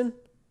Clemson.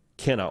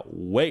 Cannot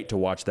wait to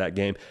watch that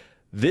game.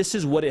 This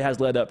is what it has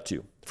led up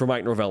to for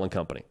Mike Norvell and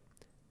company.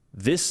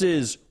 This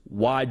is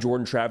why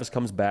Jordan Travis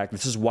comes back.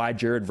 This is why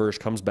Jared Verse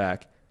comes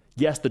back.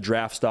 Yes, the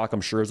draft stock, I'm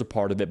sure, is a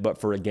part of it,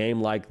 but for a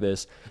game like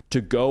this, to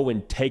go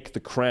and take the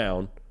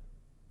crown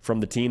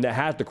from the team that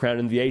has the crown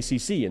in the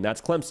ACC, and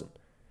that's Clemson.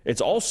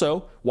 It's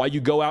also why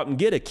you go out and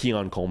get a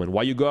Keon Coleman,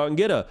 why you go out and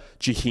get a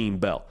Jaheim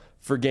Bell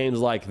for games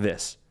like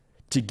this,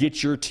 to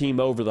get your team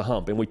over the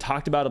hump. And we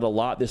talked about it a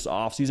lot this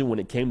offseason when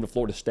it came to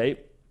Florida State.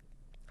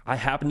 I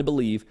happen to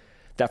believe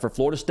that for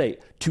Florida State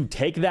to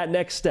take that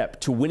next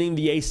step to winning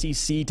the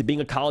ACC, to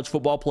being a college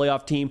football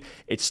playoff team,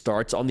 it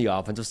starts on the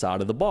offensive side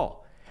of the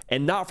ball.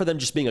 And not for them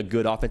just being a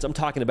good offense. I'm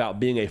talking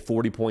about being a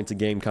 40 points a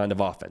game kind of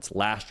offense.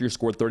 Last year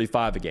scored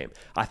 35 a game.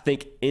 I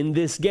think in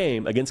this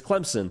game against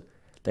Clemson,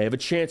 they have a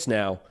chance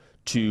now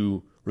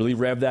to really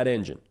rev that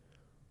engine,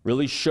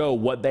 really show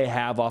what they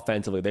have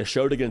offensively. They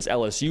showed against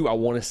LSU. I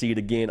want to see it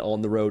again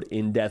on the road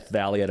in Death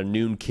Valley at a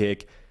noon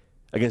kick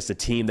against a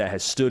team that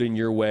has stood in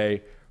your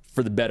way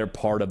for the better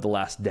part of the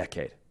last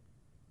decade.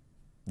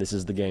 This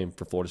is the game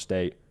for Florida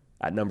State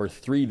at number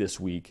 3 this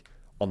week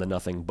on the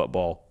Nothing But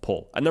Ball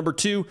poll. At number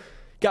 2,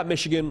 got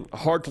Michigan.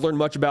 Hard to learn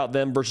much about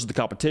them versus the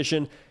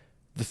competition.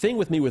 The thing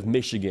with me with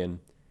Michigan,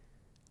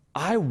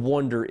 I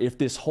wonder if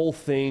this whole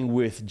thing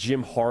with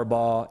Jim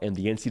Harbaugh and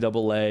the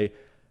NCAA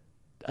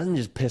doesn't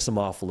just piss them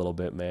off a little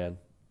bit, man.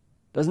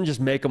 Doesn't just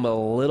make them a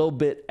little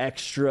bit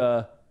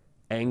extra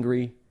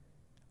angry.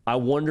 I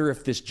wonder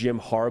if this Jim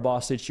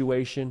Harbaugh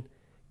situation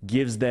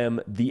gives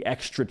them the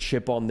extra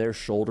chip on their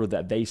shoulder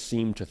that they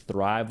seem to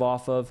thrive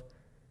off of,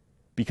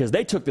 because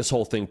they took this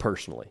whole thing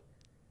personally.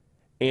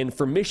 And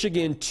for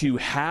Michigan to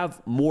have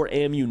more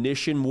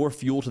ammunition, more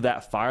fuel to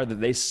that fire that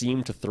they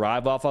seem to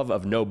thrive off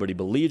of nobody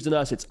believes in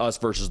us, it's us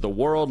versus the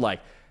world,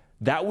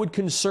 that would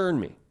concern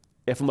me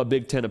if I'm a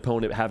Big Ten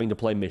opponent having to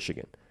play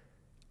Michigan.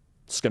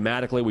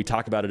 Schematically, we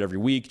talk about it every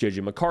week.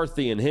 J.J.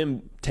 McCarthy and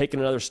him taking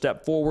another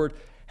step forward,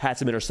 had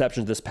some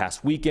interceptions this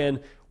past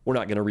weekend. We're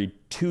not going to read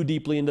too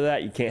deeply into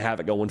that. You can't have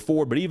it going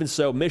forward. But even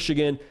so,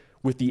 Michigan,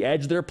 with the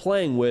edge they're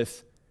playing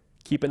with,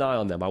 keep an eye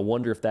on them. I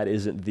wonder if that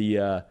isn't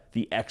the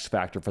X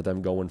factor for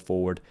them going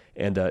forward,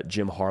 and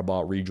Jim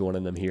Harbaugh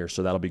rejoining them here.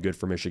 So that'll be good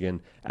for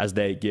Michigan as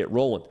they get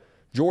rolling.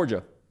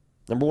 Georgia,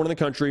 number 1 in the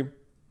country,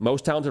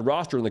 most talented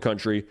roster in the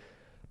country,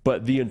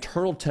 but the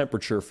internal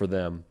temperature for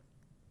them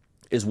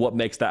is what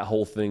makes that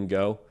whole thing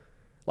go.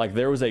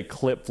 There was a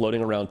clip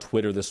floating around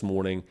Twitter this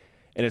morning,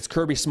 and it's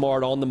Kirby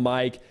Smart on the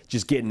mic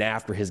just getting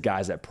after his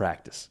guys at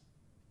practice,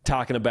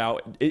 talking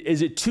about,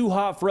 is it too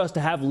hot for us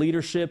to have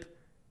leadership?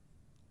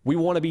 We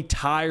want to be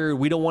tired.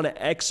 We don't want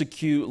to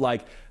execute.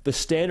 The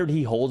standard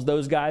he holds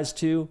those guys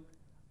to,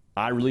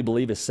 I really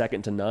believe is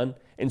second to none.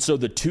 And so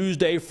the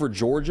Tuesday for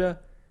Georgia,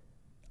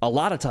 a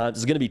lot of times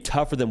is going to be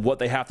tougher than what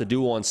they have to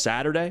do on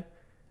Saturday.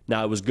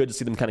 Now, it was good to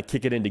see them kind of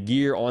kick it into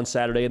gear on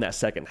Saturday in that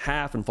second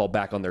half and fall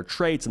back on their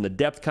traits. And the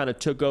depth kind of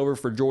took over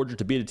for Georgia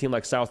to beat a team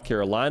like South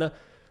Carolina,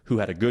 who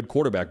had a good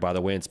quarterback, by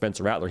the way, in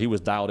Spencer Rattler. He was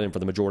dialed in for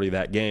the majority of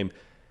that game.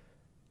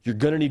 You're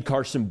going to need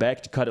Carson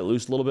Beck to cut it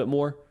loose a little bit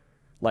more.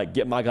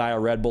 Get my guy a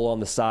Red Bull on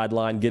the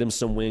sideline, get him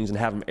some wings, and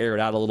have him air it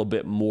out a little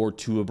bit more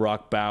to a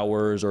Brock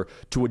Bowers or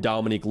to a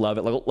Dominique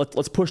Lovett.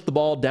 Let's push the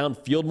ball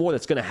downfield more.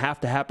 That's going to have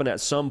to happen at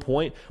some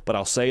point, but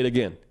I'll say it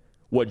again.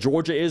 What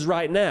Georgia is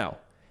right now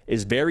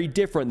is very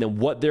different than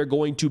what they're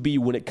going to be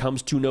when it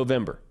comes to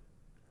November.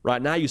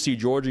 Right now, you see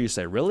Georgia, you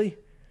say, really?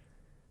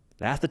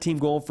 That's the team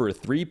going for a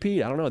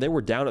three-peat? I don't know. They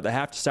were down at the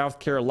half to South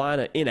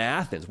Carolina in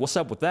Athens. What's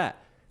up with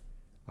that?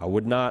 I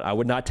would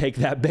not take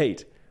that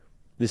bait.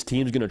 This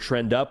team's going to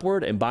trend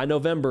upward, and by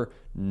November,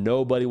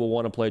 nobody will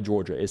want to play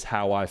Georgia, is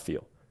how I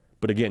feel.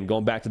 But again,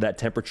 going back to that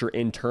temperature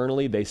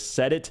internally, they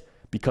said it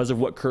because of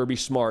what Kirby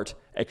Smart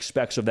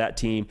expects of that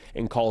team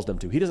and calls them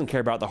to. He doesn't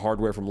care about the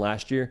hardware from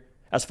last year.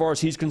 As far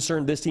as he's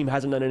concerned, this team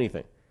hasn't done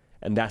anything.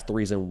 And that's the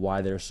reason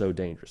why they're so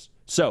dangerous.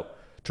 So,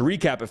 to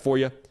recap it for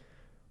you,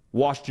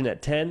 Washington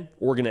at 10,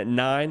 Oregon at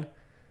 9,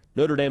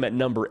 Notre Dame at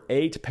number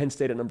 8, Penn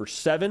State at number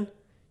 7.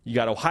 You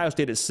got Ohio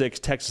State at 6,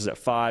 Texas at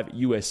 5,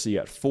 USC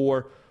at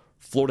 4,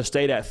 Florida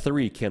State at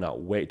 3.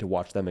 Cannot wait to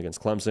watch them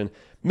against Clemson.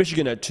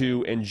 Michigan at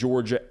 2, and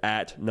Georgia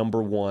at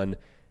number 1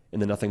 in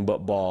the Nothing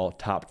But Ball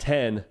top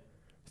 10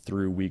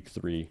 through week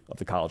 3 of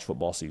the college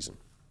football season.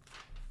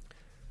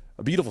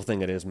 A beautiful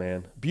thing it is,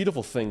 man.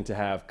 Beautiful thing to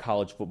have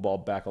college football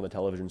back on the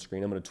television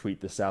screen. I'm going to tweet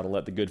this out and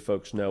let the good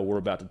folks know we're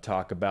about to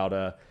talk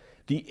about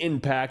the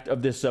impact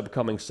of this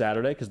upcoming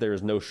Saturday, because there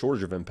is no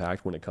shortage of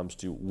impact when it comes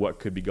to what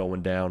could be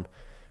going down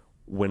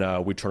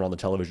when we turn on the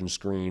television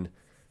screen.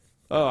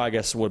 Oh, I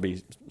guess what would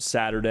be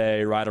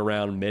Saturday right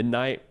around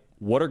midnight.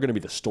 What are going to be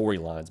the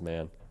storylines,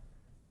 man?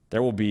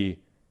 There will be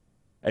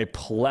a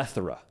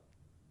plethora.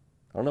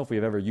 I don't know if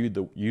we've ever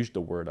used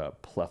the word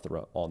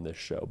plethora on this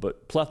show,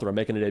 but plethora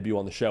making a debut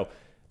on the show.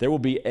 There will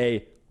be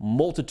a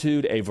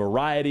multitude, a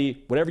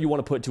variety, whatever you want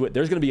to put to it.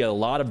 There's going to be a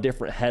lot of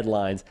different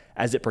headlines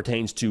as it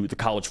pertains to the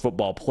college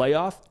football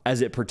playoff,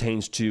 as it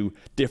pertains to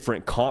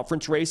different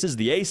conference races.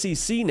 The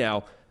ACC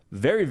now,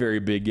 very, very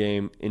big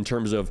game in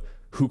terms of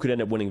who could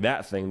end up winning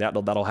that thing.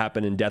 That'll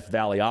happen in Death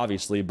Valley,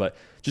 obviously, but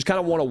just kind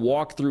of want to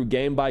walk through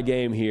game by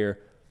game here.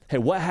 Hey,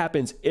 what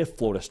happens if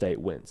Florida State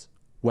wins?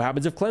 What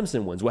happens if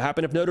Clemson wins? What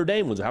happens if Notre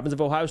Dame wins? What happens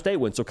if Ohio State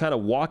wins? So kind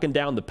of walking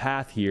down the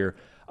path here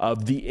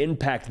of the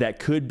impact that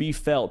could be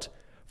felt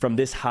from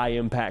this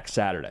high-impact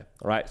Saturday.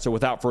 All right, so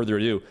without further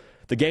ado,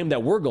 the game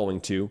that we're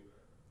going to,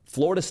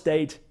 Florida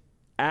State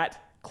at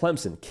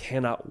Clemson.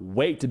 Cannot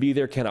wait to be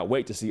there. Cannot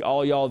wait to see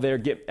all y'all there.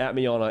 Get at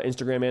me on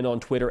Instagram and on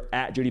Twitter,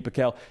 at JD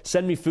Piquel.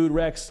 Send me food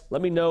recs.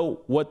 Let me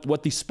know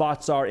what these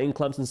spots are in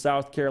Clemson,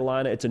 South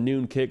Carolina. It's a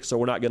noon kick, so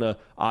we're not going to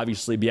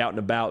obviously be out and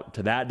about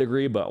to that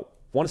degree, but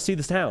want to see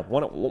this town.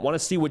 Want to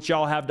see what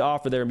y'all have to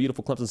offer there in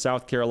beautiful Clemson,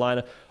 South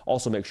Carolina.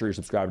 Also, make sure you're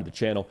subscribed to the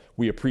channel.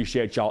 We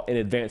appreciate y'all in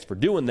advance for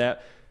doing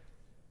that.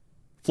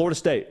 Florida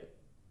State,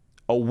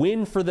 a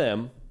win for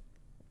them,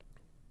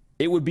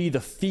 it would be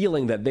the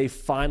feeling that they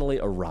finally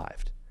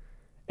arrived.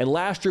 And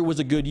last year was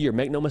a good year.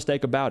 Make no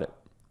mistake about it.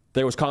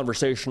 There was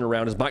conversation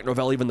around, is Mike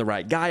Norvell even the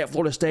right guy at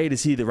Florida State?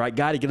 Is he the right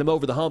guy to get them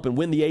over the hump and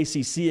win the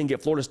ACC and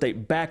get Florida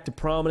State back to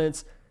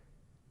prominence?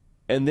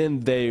 And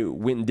then they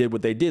went and did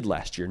what they did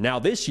last year. Now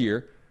this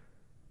year,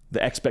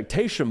 the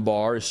expectation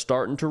bar is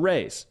starting to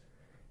raise.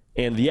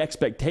 And the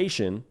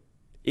expectation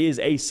is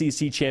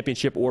ACC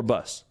championship or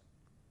bust,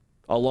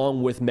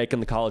 along with making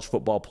the college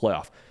football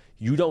playoff.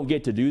 You don't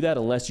get to do that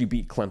unless you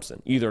beat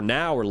Clemson, either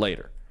now or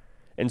later.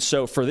 And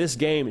so for this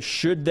game,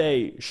 should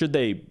they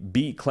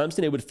beat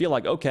Clemson, it would feel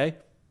like, okay,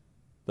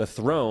 the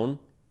throne,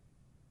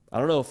 I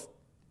don't know if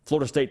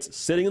Florida State's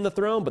sitting in the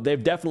throne, but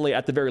they've definitely,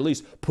 at the very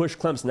least, pushed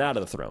Clemson out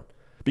of the throne.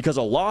 Because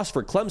a loss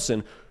for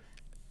Clemson,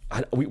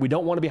 we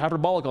don't want to be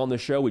hyperbolic on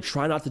this show. We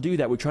try not to do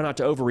that. We try not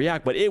to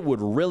overreact, but it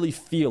would really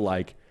feel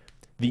like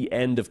the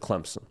end of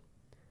Clemson.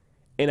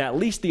 And at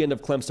least the end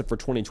of Clemson for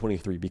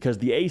 2023, because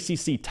the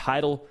ACC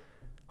title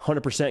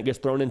 100% gets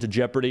thrown into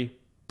jeopardy.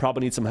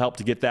 Probably need some help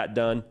to get that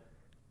done,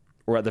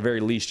 or at the very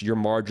least, your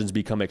margins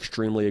become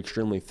extremely,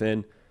 extremely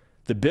thin.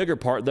 The bigger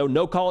part, though,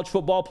 no college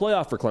football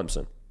playoff for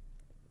Clemson.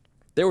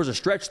 There was a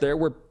stretch there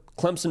where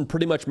Clemson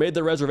pretty much made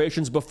their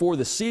reservations before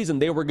the season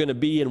they were going to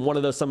be in one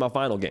of those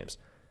semifinal games.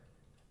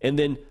 And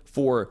then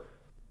for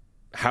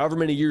however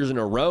many years in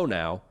a row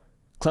now,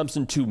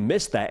 Clemson to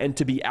miss that and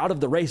to be out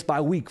of the race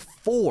by week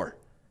 4,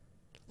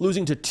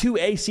 losing to 2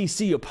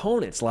 ACC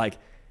opponents. Like,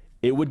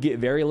 it would get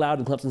very loud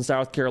in Clemson,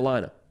 South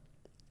Carolina.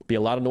 Be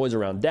a lot of noise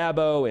around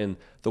Dabo and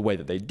the way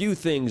that they do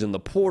things in the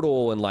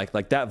portal, and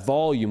like that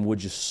volume would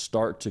just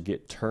start to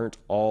get turned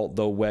all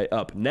the way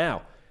up.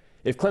 Now,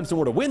 if Clemson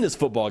were to win this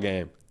football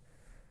game,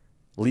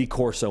 Lee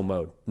Corso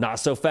mode. Not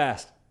so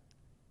fast.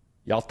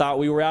 Y'all thought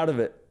we were out of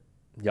it.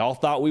 Y'all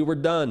thought we were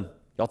done.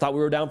 Y'all thought we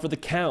were down for the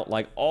count.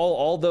 Like,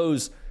 all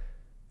those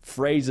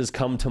phrases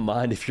come to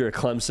mind if you're a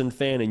Clemson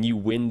fan and you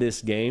win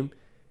this game.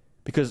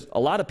 Because a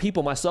lot of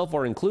people, myself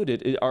are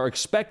included, are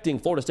expecting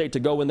Florida State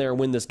to go in there and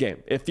win this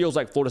game. It feels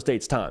like Florida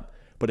State's time.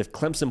 But if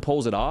Clemson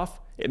pulls it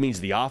off, it means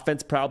the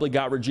offense probably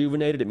got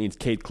rejuvenated. It means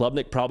Cade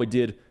Klubnik probably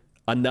did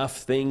enough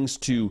things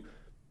to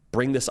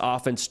bring this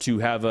offense to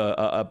have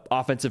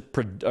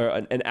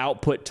an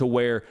output to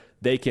where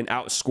they can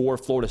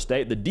outscore Florida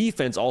State. The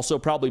defense also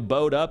probably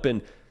bowed up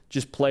and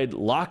just played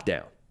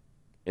lockdown.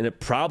 And it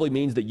probably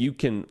means that you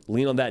can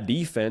lean on that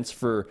defense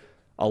for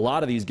a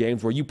lot of these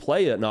games where you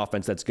play an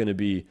offense that's going to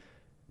be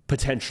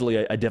potentially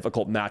a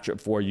difficult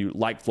matchup for you,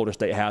 like Florida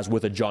State has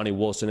with a Johnny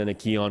Wilson and a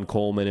Keon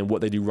Coleman and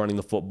what they do running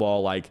the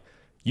football. Like,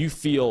 you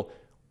feel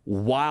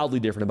wildly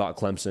different about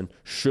Clemson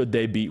should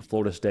they beat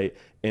Florida State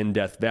in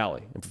Death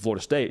Valley. And for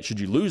Florida State,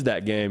 should you lose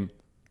that game,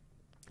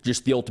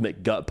 just the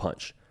ultimate gut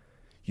punch.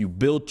 You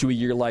build to a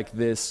year like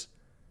this.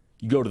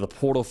 You go to the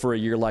portal for a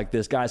year like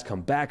this. Guys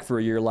come back for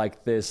a year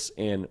like this.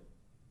 And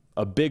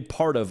a big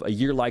part of a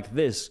year like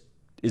this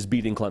is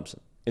beating Clemson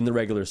in the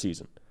regular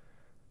season.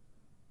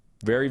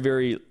 Very,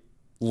 very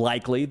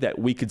likely that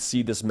we could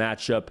see this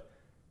matchup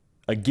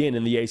again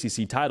in the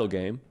ACC title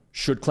game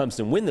should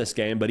Clemson win this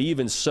game. But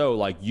even so,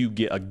 like, you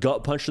get a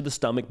gut punch to the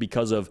stomach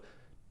because of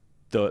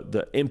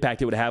the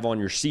impact it would have on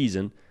your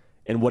season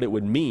and what it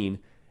would mean.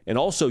 And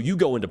also, you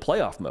go into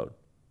playoff mode.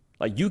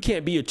 Like, you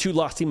can't be a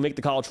 2-loss team and make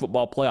the college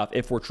football playoff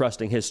if we're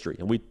trusting history.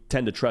 And we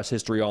tend to trust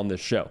history on this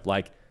show.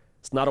 Like,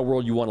 it's not a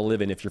world you want to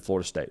live in if you're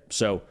Florida State.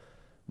 So,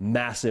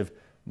 massive,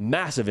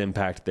 massive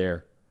impact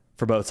there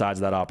for both sides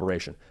of that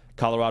operation.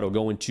 Colorado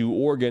going to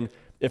Oregon.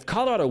 If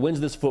Colorado wins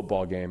this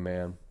football game,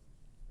 man,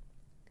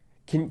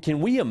 can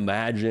we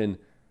imagine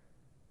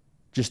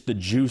just the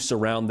juice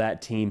around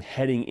that team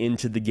heading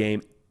into the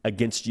game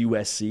against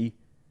USC?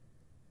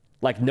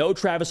 Like, no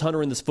Travis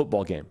Hunter in this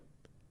football game.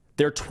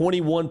 They're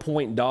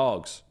 21-point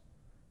dogs.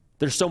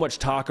 There's so much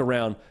talk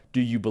around,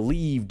 do you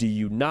believe, do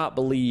you not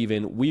believe?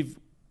 And we've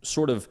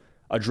sort of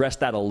addressed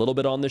that a little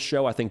bit on this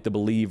show. I think the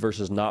believe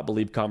versus not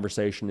believe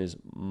conversation is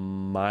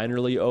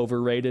minorly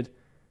overrated.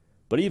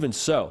 But even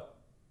so,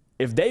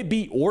 if they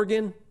beat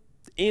Oregon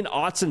in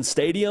Autzen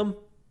Stadium,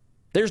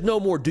 there's no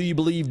more do you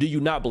believe, do you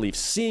not believe.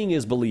 Seeing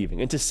is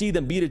believing. And to see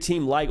them beat a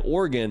team like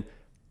Oregon,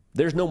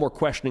 there's no more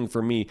questioning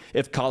for me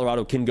if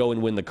Colorado can go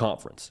and win the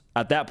conference.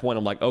 At that point,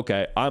 I'm like,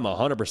 okay, I'm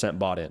 100%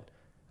 bought in.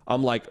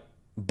 I'm like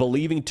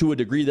believing to a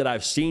degree that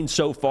I've seen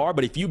so far.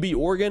 But if you beat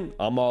Oregon,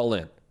 I'm all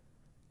in.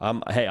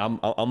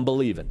 I'm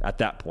believing at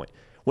that point.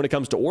 When it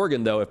comes to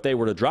Oregon, though, if they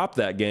were to drop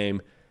that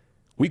game,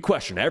 we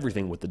question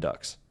everything with the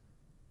Ducks.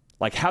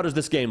 Like, how does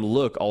this game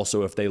look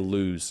also if they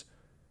lose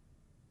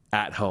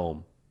at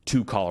home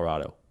to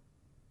Colorado,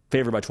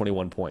 favored by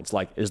 21 points?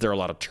 Like, is there a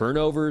lot of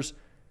turnovers?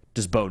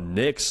 Does Bo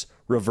Nix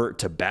revert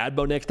to bad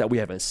Bo Nix that we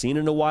haven't seen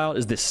in a while?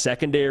 Is this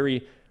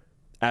secondary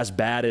as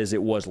bad as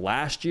it was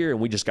last year and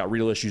we just got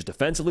real issues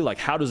defensively? Like,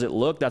 how does it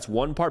look? That's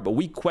one part, but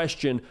we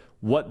question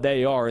what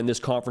they are in this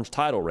conference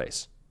title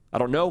race. I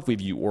don't know if we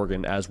view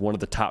Oregon as one of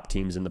the top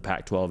teams in the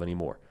Pac-12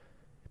 anymore.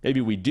 Maybe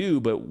we do,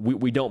 but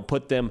we don't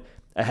put them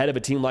ahead of a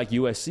team like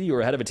USC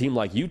or ahead of a team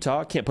like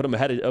Utah. Can't put them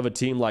ahead of a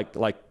team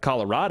like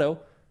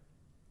Colorado.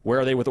 Where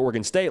are they with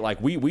Oregon State?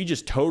 Like, we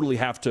just totally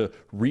have to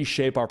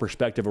reshape our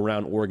perspective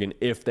around Oregon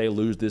if they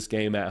lose this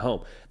game at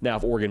home. Now,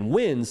 if Oregon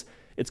wins,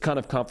 it's kind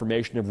of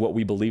confirmation of what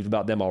we believed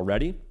about them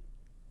already.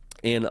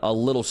 And a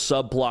little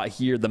subplot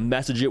here, the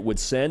message it would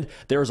send,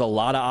 there's a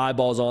lot of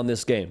eyeballs on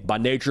this game. By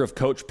nature of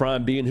Coach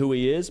Prime being who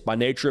he is, by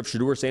nature of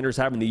Shedeur Sanders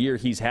having the year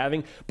he's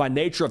having, by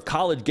nature of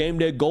College Game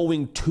Day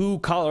going to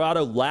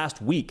Colorado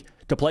last week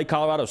to play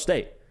Colorado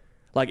State.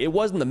 Like, it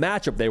wasn't the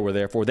matchup they were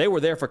there for. They were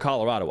there for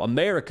Colorado.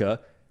 America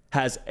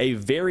has a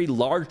very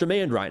large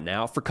demand right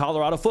now for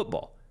Colorado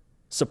football.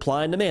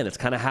 Supply and demand. It's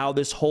kind of how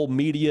this whole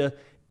media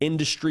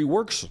industry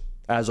works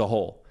as a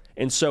whole.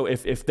 And so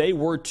if they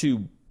were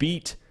to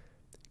beat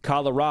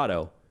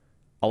Colorado,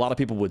 a lot of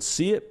people would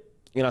see it.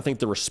 And I think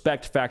the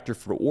respect factor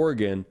for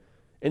Oregon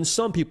in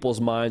some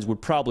people's minds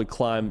would probably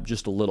climb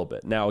just a little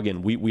bit. Now,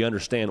 again, we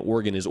understand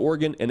Oregon is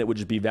Oregon, and it would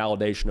just be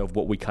validation of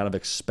what we kind of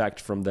expect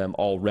from them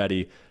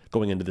already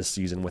going into this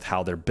season with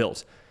how they're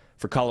built.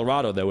 For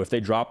Colorado, though, if they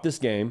drop this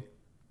game,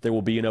 there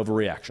will be an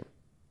overreaction.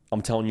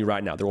 I'm telling you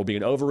right now, there will be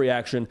an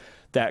overreaction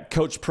that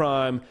Coach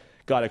Prime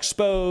got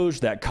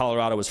exposed, that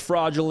Colorado is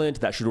fraudulent,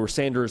 that Shedeur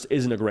Sanders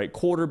isn't a great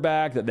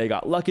quarterback, that they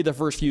got lucky the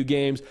first few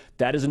games.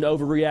 That is an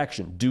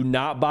overreaction. Do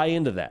not buy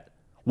into that.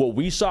 What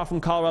we saw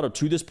from Colorado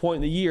to this point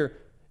in the year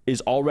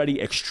is already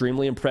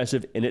extremely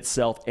impressive in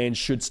itself and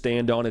should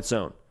stand on its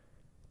own.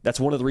 That's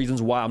one of the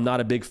reasons why I'm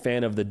not a big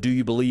fan of the do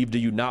you believe, do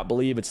you not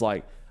believe? It's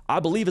like, I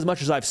believe as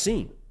much as I've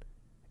seen.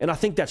 And I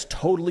think that's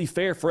totally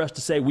fair for us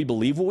to say we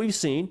believe what we've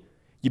seen.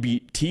 You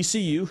beat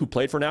TCU, who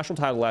played for a national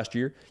title last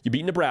year. You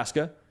beat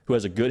Nebraska, who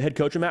has a good head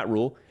coach in Matt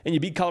Rule. And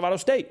you beat Colorado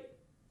State.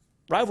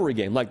 Rivalry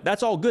game. Like,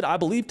 that's all good. I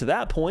believe to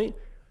that point.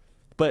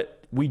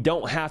 But we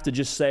don't have to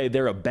just say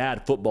they're a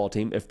bad football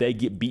team if they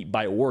get beat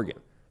by Oregon.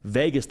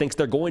 Vegas thinks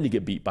they're going to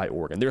get beat by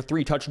Oregon. They're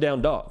 3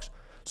 touchdown dogs.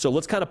 So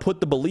let's kind of put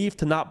the believe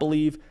to not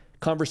believe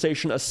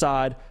conversation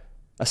aside,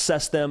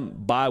 assess them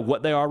by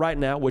what they are right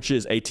now, which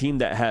is a team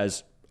that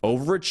has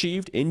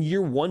overachieved in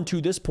year 1 to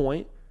this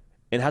point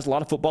and has a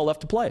lot of football left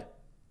to play.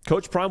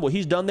 Coach Prime, what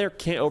he's done there,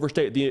 can't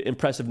overstate the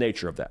impressive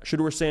nature of that.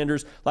 Shedeur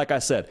Sanders, like I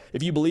said,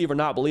 if you believe or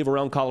not believe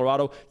around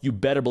Colorado, you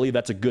better believe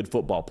that's a good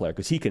football player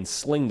because he can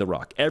sling the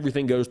rock.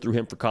 Everything goes through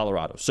him for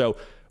Colorado. So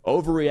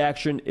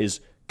overreaction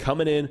is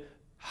coming in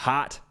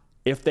hot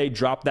if they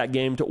drop that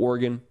game to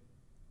Oregon,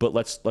 but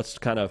let's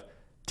kind of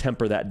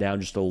temper that down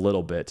just a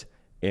little bit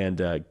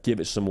and give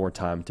it some more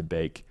time to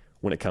bake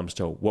when it comes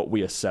to what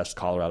we assess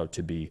Colorado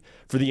to be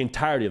for the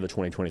entirety of the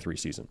 2023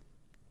 season.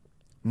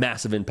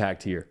 Massive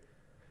impact here.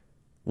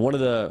 One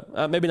of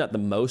the, maybe not the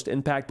most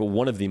impact, but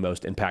one of the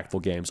most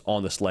impactful games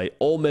on the slate.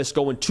 Ole Miss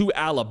going to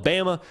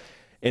Alabama.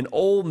 An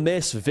Ole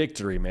Miss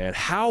victory, man.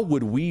 How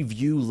would we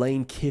view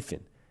Lane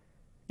Kiffin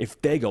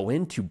if they go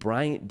into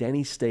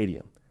Bryant-Denny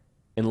Stadium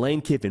and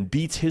Lane Kiffin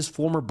beats his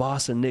former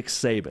boss and Nick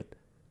Saban?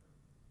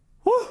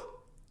 Whew.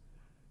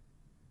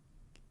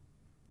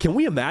 Can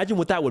we imagine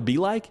what that would be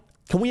like?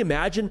 Can we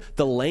imagine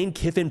the Lane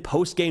Kiffin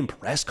post-game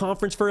press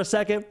conference for a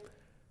second?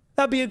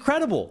 That'd be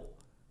incredible.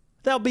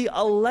 That'll be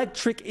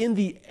electric in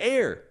the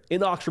air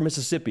in Oxford,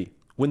 Mississippi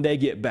when they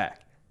get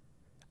back.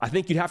 I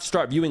think you'd have to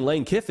start viewing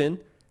Lane Kiffin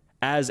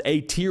as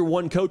a tier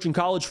 1 coach in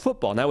college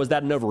football. Now, is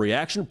that an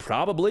overreaction?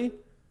 Probably.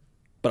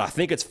 But I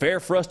think it's fair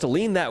for us to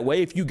lean that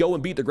way if you go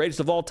and beat the greatest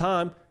of all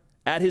time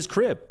at his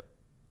crib.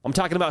 I'm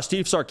talking about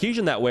Steve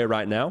Sarkisian that way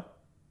right now.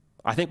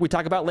 I think we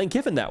talk about Lane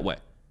Kiffin that way.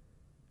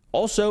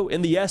 Also,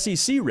 in the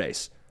SEC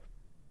race,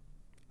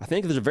 I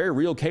think there's a very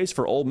real case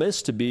for Ole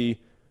Miss to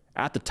be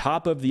at the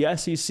top of the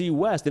SEC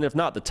West. And if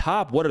not the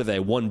top, what are they,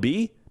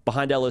 1B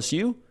behind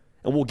LSU?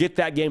 And we'll get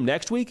that game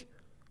next week.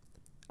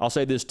 I'll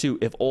say this too.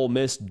 If Ole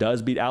Miss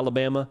does beat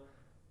Alabama,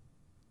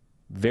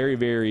 very,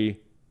 very,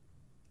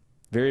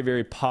 very,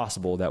 very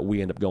possible that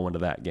we end up going to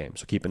that game.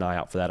 So keep an eye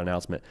out for that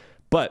announcement.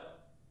 But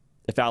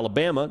if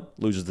Alabama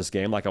loses this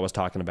game, like I was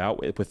talking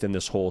about within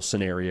this whole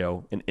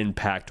scenario and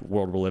impact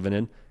world we're living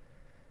in,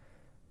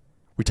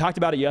 we talked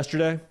about it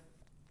yesterday.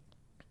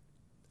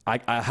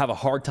 I have a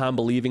hard time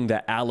believing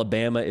that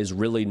Alabama is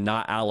really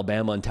not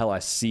Alabama until I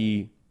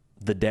see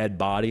the dead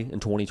body in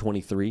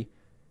 2023.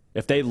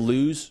 If they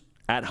lose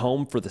at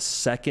home for the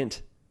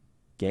second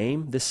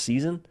game this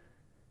season,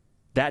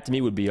 that to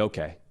me would be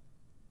okay.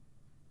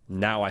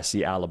 Now I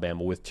see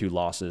Alabama with 2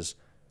 losses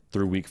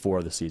through week 4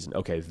 of the season.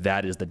 Okay,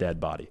 that is the dead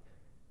body.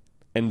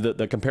 And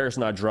the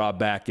comparison I draw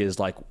back is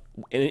like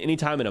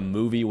anytime in a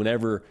movie,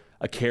 whenever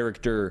a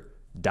character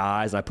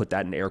dies, and I put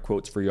that in air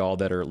quotes for y'all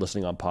that are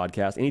listening on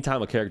podcasts,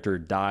 anytime a character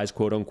dies,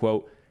 quote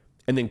unquote,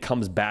 and then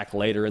comes back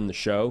later in the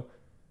show,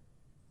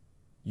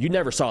 you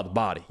never saw the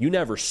body. You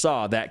never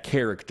saw that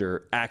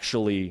character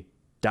actually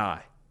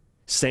die.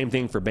 Same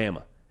thing for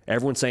Bama.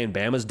 Everyone's saying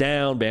Bama's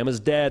down, Bama's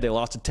dead, they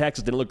lost to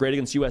Texas, didn't look great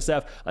against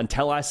USF.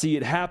 Until I see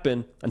it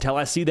happen, until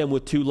I see them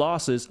with 2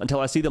 losses, until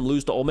I see them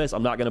lose to Ole Miss,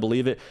 I'm not going to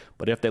believe it.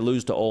 But if they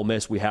lose to Ole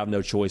Miss, we have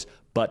no choice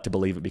but to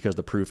believe it because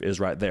the proof is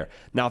right there.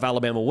 Now, if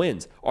Alabama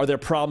wins, are their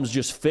problems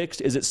just fixed?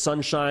 Is it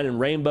sunshine and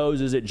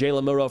rainbows? Is it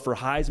Jalen Milroe for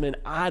Heisman?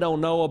 I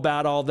don't know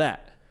about all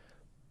that.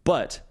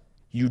 But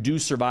you do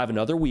survive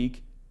another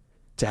week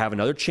to have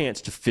another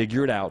chance to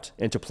figure it out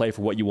and to play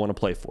for what you want to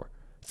play for.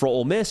 For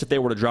Ole Miss, if they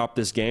were to drop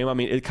this game, I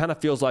mean, it kind of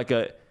feels like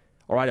all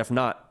right, if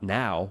not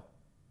now,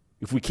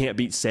 if we can't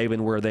beat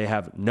Saban where they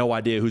have no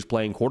idea who's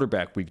playing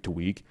quarterback week to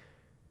week,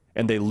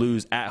 and they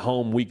lose at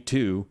home week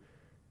 2,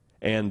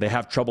 and they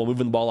have trouble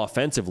moving the ball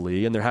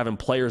offensively, and they're having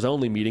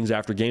players-only meetings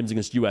after games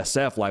against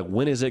USF, like,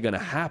 when is it going to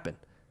happen?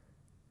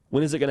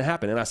 When is it going to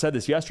happen? And I said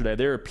this yesterday,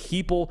 there are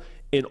people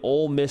in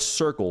Ole Miss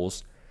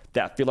circles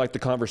that feel like the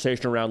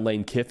conversation around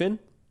Lane Kiffin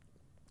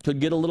could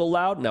get a little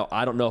loud. Now,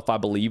 I don't know if I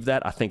believe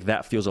that. I think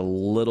that feels a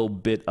little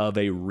bit of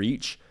a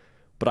reach.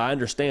 But I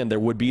understand there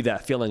would be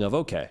that feeling of,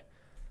 okay,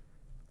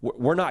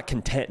 we're not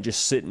content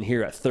just sitting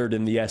here at 3rd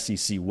in the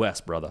SEC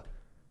West, brother.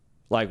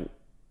 Like,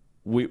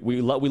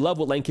 we love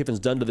what Lane Kiffin's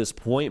done to this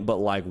point, but,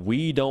 like,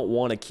 we don't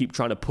want to keep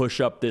trying to push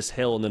up this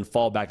hill and then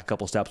fall back a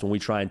couple steps when we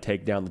try and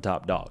take down the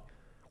top dog.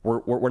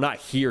 We're not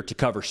here to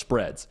cover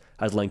spreads,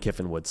 as Lane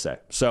Kiffin would say.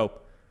 So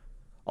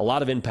a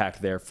lot of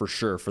impact there for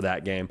sure for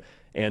that game.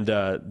 And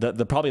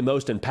the probably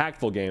most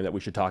impactful game that we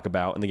should talk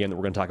about, and the game that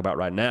we're going to talk about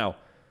right now,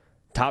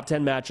 top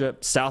 10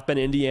 matchup, South Bend,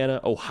 Indiana,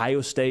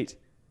 Ohio State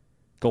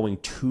going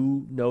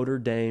to Notre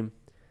Dame.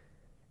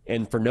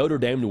 And for Notre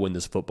Dame to win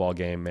this football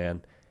game,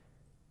 man,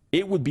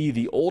 it would be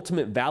the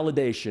ultimate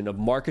validation of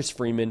Marcus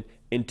Freeman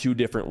in 2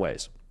 different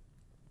ways.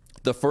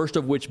 The first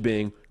of which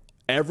being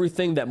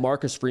everything that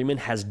Marcus Freeman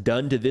has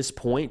done to this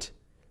point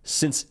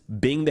since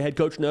being the head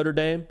coach of Notre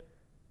Dame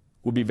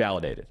would be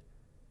validated.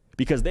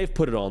 Because they've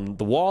put it on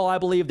the wall, I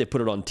believe. They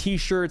put it on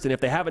T-shirts. And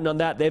if they haven't done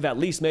that, they've at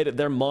least made it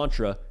their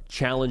mantra,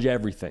 challenge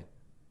everything.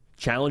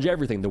 Challenge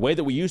everything. The way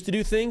that we used to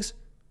do things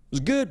was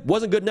good.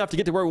 Wasn't good enough to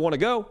get to where we want to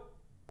go.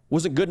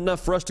 Wasn't good enough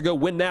for us to go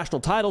win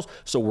national titles.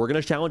 So we're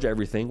going to challenge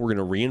everything. We're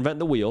going to reinvent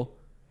the wheel.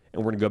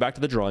 And we're going to go back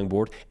to the drawing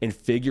board and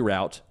figure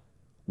out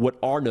what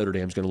our Notre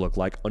Dame is going to look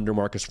like under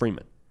Marcus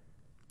Freeman.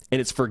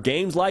 And it's for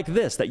games like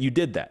this that you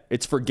did that.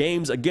 It's for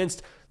games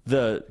against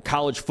the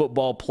college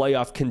football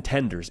playoff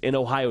contenders in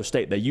Ohio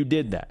State that you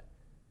did that.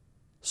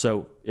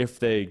 So if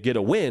they get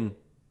a win,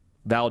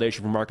 validation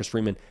from Marcus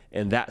Freeman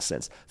in that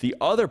sense. The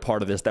other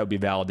part of this that would be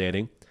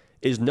validating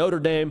is Notre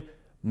Dame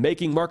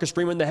making Marcus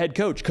Freeman the head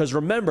coach. Because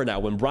remember now,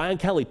 when Brian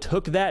Kelly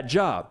took that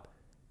job,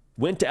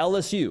 went to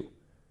LSU,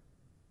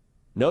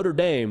 Notre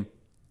Dame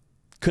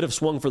could have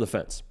swung for the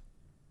fence,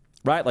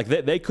 right? Like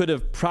they could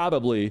have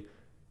probably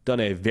done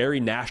a very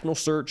national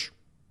search,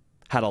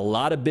 had a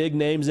lot of big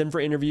names in for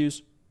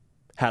interviews,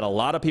 had a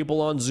lot of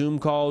people on Zoom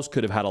calls,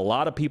 could have had a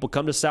lot of people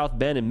come to South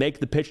Bend and make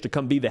the pitch to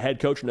come be the head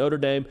coach of Notre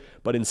Dame.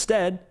 But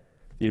instead,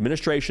 the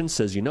administration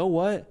says, you know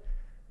what?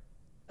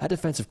 That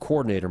defensive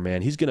coordinator,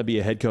 man, he's going to be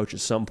a head coach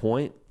at some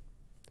point.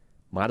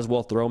 Might as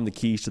well throw him the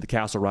keys to the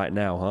castle right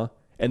now, huh?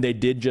 And they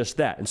did just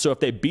that. And so if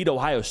they beat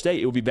Ohio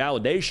State, it would be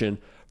validation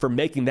for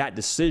making that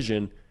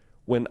decision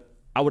when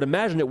I would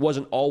imagine it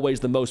wasn't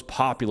always the most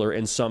popular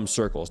in some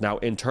circles. Now,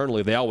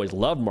 internally, they always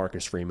loved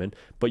Marcus Freeman,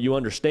 but you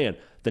understand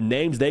the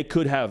names they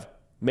could have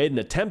made an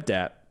attempt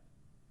at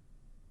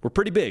were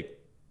pretty big.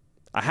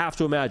 I have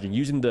to imagine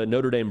using the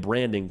Notre Dame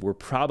branding were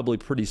probably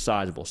pretty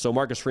sizable. So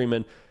Marcus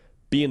Freeman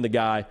being the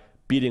guy,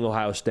 beating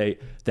Ohio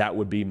State, that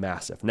would be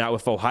massive. Now,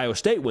 if Ohio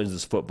State wins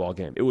this football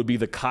game, it would be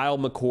the Kyle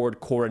McCord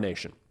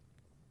coronation.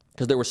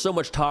 Because there was so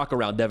much talk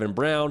around Devin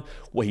Brown,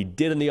 what he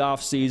did in the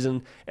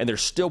offseason, and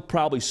there's still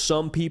probably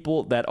some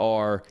people that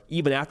are,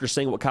 even after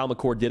saying what Kyle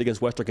McCord did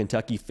against Western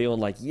Kentucky,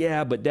 feeling like,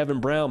 yeah, but Devin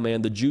Brown,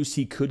 man, the juice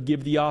he could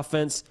give the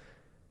offense,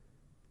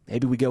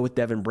 maybe we go with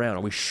Devin Brown.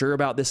 Are we sure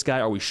about this guy?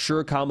 Are we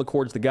sure Kyle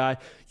McCord's the guy?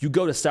 You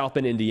go to South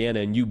Bend,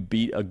 Indiana, and you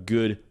beat a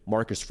good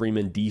Marcus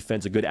Freeman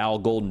defense, a good Al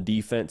Golden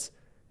defense,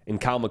 and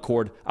Kyle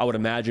McCord, I would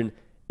imagine,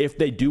 if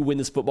they do win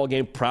this football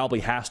game,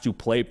 probably has to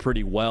play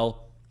pretty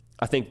well.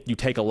 I think you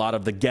take a lot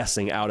of the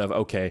guessing out of,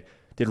 okay,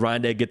 did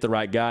Ryan Day get the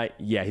right guy?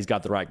 Yeah, he's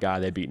got the right guy.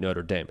 They beat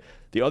Notre Dame.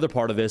 The other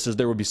part of this is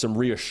there would be some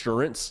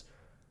reassurance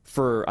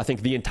for, I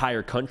think, the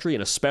entire country,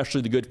 and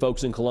especially the good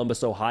folks in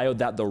Columbus, Ohio,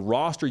 that the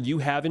roster you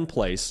have in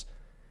place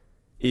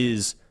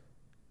is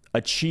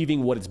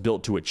achieving what it's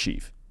built to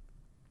achieve.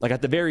 Like,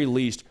 at the very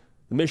least,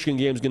 the Michigan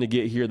game's going to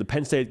get here, the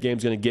Penn State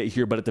game's going to get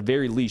here, but at the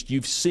very least,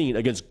 you've seen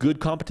against good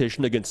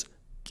competition, against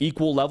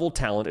equal level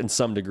talent in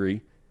some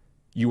degree,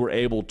 you were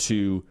able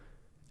to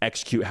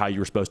execute how you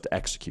were supposed to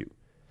execute.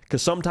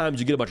 Because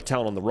sometimes you get a bunch of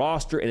talent on the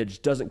roster and it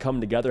just doesn't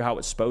come together how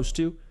it's supposed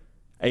to.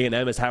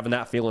 A&M is having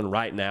that feeling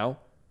right now.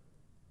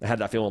 They had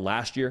that feeling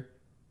last year.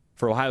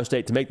 For Ohio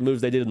State to make the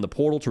moves they did in the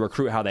portal, to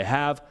recruit how they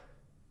have,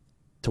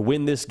 to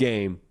win this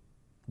game,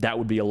 that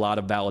would be a lot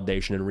of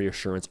validation and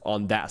reassurance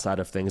on that side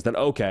of things. That,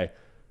 okay,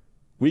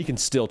 we can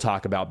still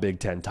talk about Big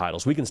Ten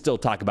titles. We can still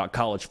talk about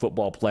college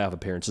football playoff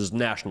appearances,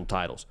 national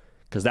titles,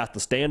 because that's the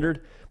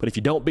standard. But if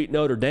you don't beat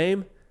Notre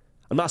Dame,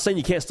 I'm not saying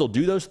you can't still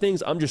do those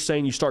things. I'm just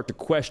saying you start to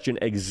question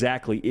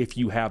exactly if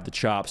you have the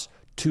chops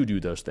to do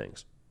those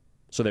things.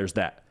 So there's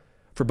that.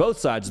 For both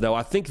sides, though,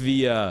 I think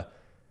the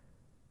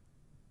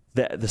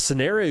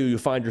scenario you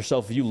find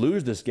yourself if you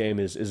lose this game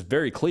is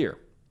very clear.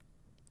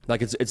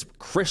 Like, it's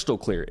crystal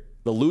clear.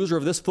 The loser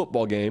of this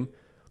football game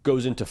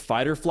goes into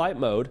fight or flight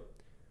mode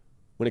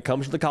when it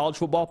comes to the college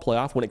football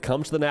playoff, when it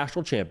comes to the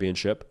national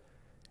championship,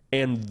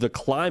 and the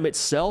climb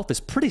itself is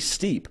pretty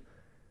steep.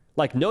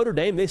 Like Notre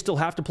Dame, they still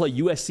have to play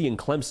USC and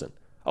Clemson.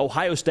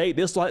 Ohio State,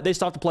 they still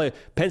have to play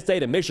Penn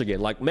State and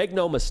Michigan. Like, make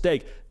no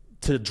mistake,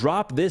 to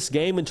drop this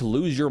game and to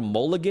lose your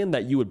mulligan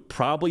that you would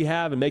probably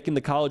have in making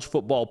the college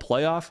football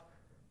playoff,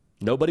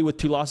 nobody with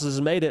 2 losses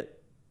has made it.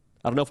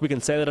 I don't know if we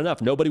can say that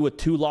enough. Nobody with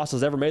 2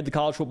 losses ever made the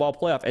college football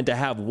playoff. And to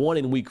have one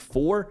in week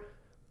 4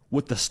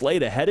 with the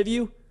slate ahead of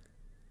you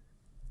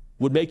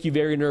would make you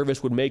very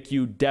nervous, would make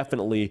you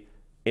definitely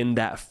in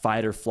that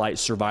fight or flight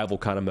survival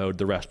kind of mode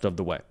the rest of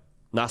the way.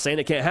 Not saying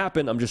it can't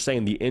happen. I'm just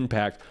saying the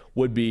impact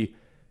would be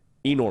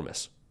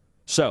enormous.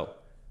 So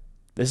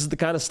this is the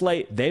kind of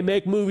slate they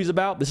make movies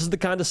about. This is the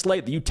kind of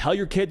slate that you tell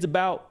your kids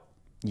about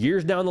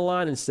years down the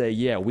line and say,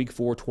 yeah, week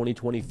 4,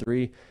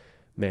 2023,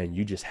 man,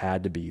 you just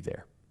had to be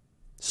there.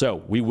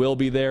 So we will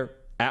be there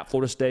at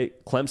Florida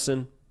State,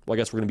 Clemson. Well, I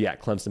guess we're going to be at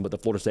Clemson, but the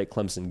Florida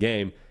State-Clemson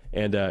game.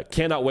 And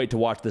cannot wait to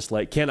watch this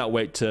slate. Cannot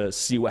wait to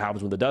see what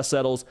happens when the dust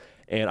settles.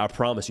 And I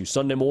promise you,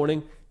 Sunday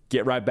morning,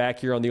 get right back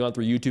here on the On3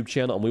 YouTube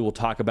channel, and we will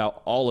talk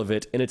about all of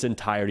it in its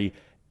entirety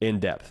in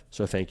depth.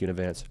 So thank you in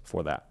advance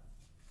for that.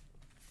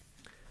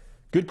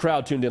 Good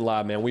crowd tuned in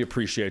live, man. We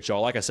appreciate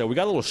y'all. Like I said, we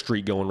got a little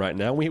streak going right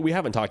now. We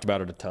haven't talked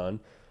about it a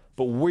ton,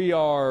 but we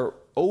are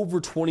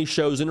over 20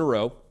 shows in a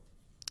row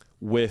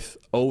with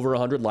over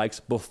 100 likes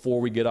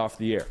before we get off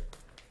the air.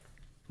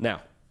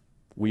 Now,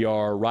 we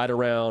are right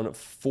around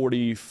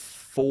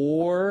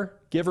 44,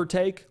 give or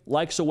take,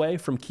 likes away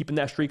from keeping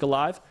that streak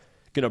alive.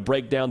 Going to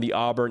break down the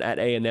Auburn at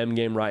A&M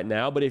game right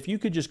now. But if you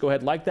could just go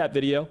ahead and like that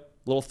video,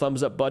 little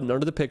thumbs up button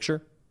under the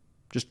picture.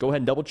 Just go ahead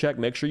and double check.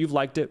 Make sure you've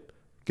liked it.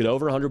 Get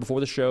over 100 before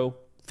the show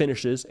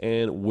finishes,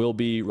 and we'll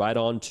be right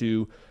on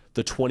to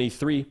the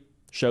 23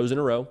 shows in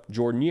a row.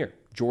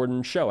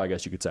 Jordan show, I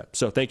guess you could say.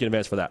 So thank you in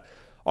advance for that.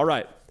 All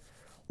right,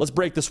 let's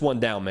break this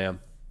one down, man.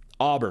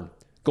 Auburn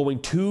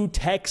going to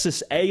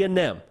Texas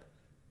A&M.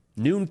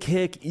 Noon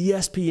kick,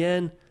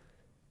 ESPN.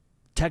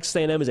 Texas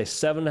A&M is a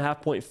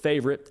 7.5-point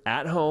favorite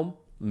at home.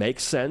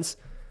 Makes sense.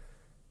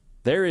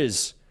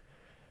 There's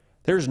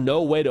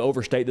no way to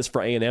overstate this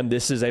for A&M.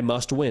 This is a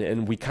must-win,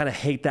 and we kind of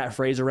hate that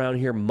phrase around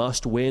here,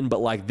 must-win,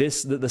 but like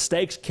this, the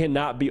stakes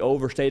cannot be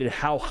overstated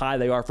how high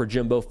they are for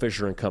Jimbo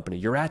Fisher and company.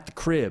 You're at the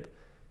crib.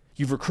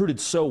 You've recruited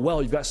so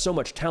well. You've got so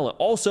much talent.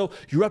 Also,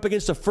 you're up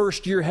against a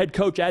first-year head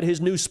coach at his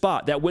new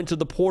spot that went to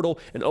the portal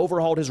and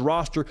overhauled his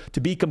roster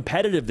to be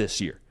competitive this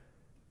year.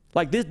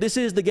 Like, this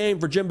is the game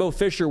for Jimbo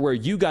Fisher where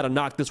you got to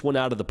knock this one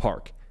out of the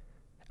park.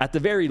 At the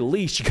very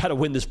least, you got to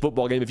win this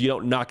football game if you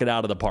don't knock it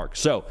out of the park.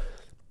 So,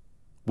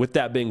 with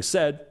that being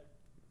said,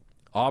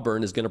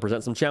 Auburn is going to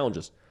present some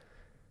challenges.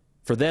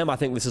 For them, I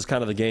think this is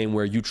kind of the game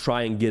where you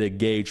try and get a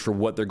gauge for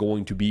what they're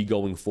going to be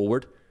going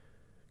forward.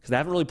 Because they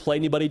haven't really played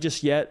anybody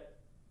just yet.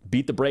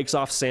 beat the brakes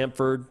off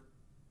Samford.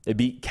 They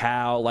beat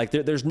Cal. Like,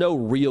 there's no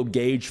real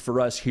gauge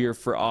for us here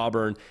for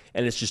Auburn,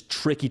 and it's just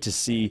tricky to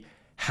see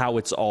how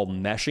it's all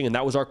meshing. And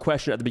that was our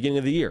question at the beginning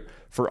of the year.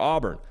 For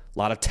Auburn, a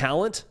lot of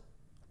talent.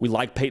 We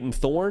like Peyton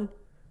Thorne,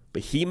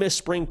 but he missed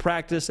spring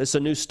practice. It's a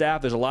new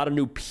staff. There's a lot of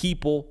new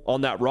people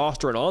on that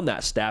roster and on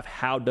that staff.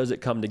 How does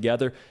it come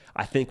together?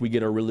 I think we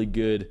get a really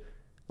good,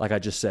 like I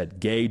just said,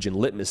 gauge and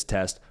litmus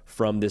test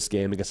from this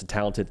game against a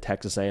talented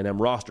Texas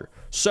A&M roster.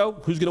 So,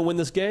 who's going to win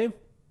this game?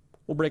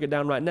 We'll break it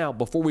down right now.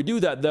 Before we do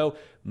that, though,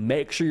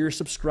 make sure you're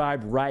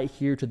subscribed right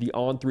here to the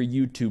On3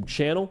 YouTube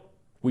channel.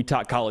 We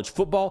talk college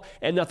football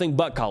and nothing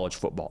but college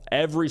football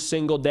every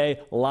single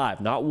day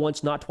live. Not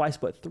once, not twice,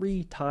 but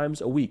 3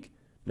 times a week.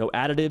 No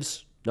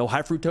additives, no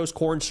high fructose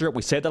corn syrup.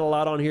 We say that a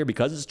lot on here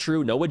because it's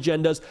true. No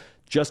agendas,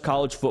 just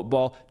college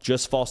football,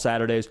 just fall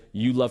Saturdays.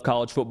 You love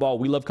college football.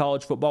 We love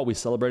college football. We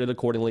celebrate it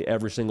accordingly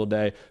every single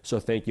day. So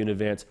thank you in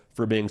advance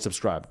for being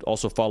subscribed.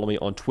 Also follow me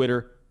on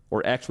Twitter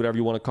or X, whatever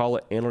you want to call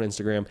it, and on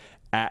Instagram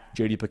at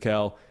JD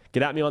Piquel.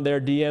 Get at me on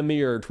there, DM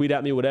me or tweet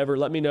at me, whatever.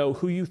 Let me know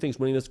who you think's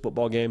winning this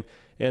football game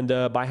and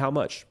by how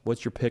much.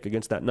 What's your pick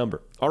against that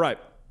number? All right,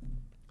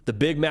 the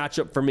big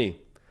matchup for me.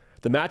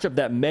 The matchup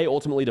that may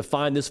ultimately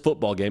define this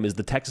football game is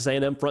the Texas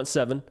A&M front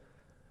seven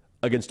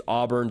against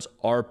Auburn's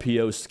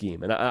RPO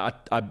scheme. And I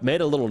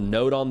made a little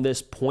note on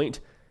this point.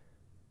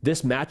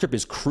 This matchup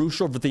is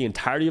crucial for the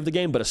entirety of the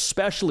game, but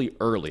especially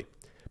early.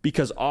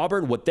 Because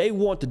Auburn, what they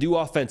want to do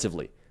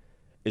offensively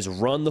is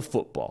run the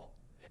football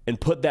and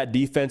put that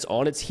defense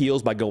on its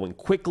heels by going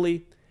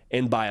quickly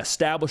and by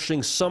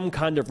establishing some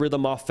kind of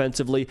rhythm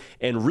offensively.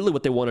 And really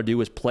what they want to do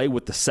is play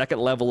with the second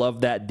level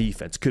of that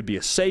defense. Could be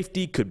a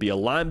safety, could be a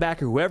linebacker,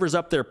 whoever's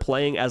up there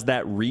playing as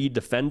that read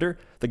defender,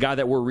 the guy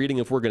that we're reading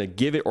if we're going to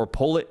give it or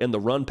pull it in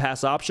the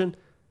run-pass option,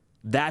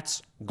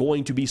 that's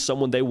going to be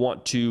someone they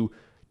want to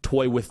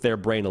toy with their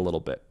brain a little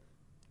bit.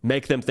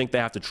 Make them think they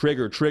have to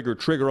trigger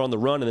on the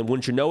run, and then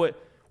wouldn't you know it,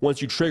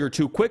 once you trigger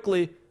too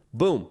quickly,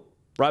 boom,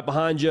 right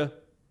behind you,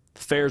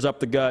 fares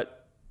up the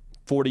gut,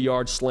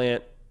 40-yard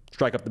slant,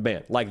 strike up the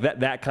band. Like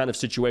that kind of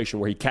situation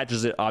where he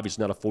catches it,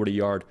 obviously not a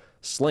 40-yard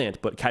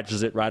slant, but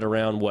catches it right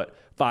around,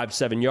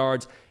 5-7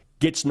 yards,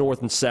 gets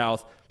north and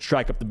south,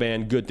 strike up the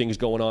band, good things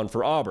going on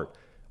for Auburn.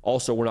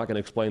 Also, we're not going to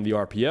explain the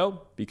RPO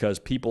because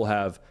people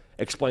have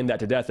explained that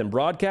to death in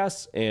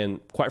broadcasts, and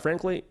quite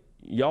frankly,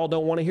 y'all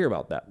don't want to hear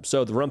about that.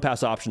 So the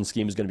run-pass option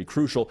scheme is going to be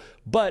crucial.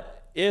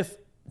 But if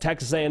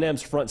Texas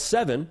A&M's front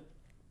seven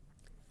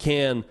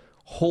can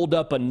hold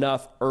up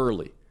enough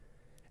early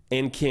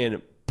and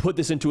can put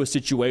this into a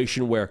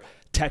situation where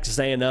Texas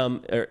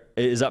A&M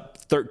is up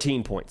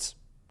 13 points.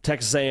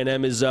 Texas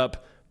A&M is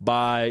up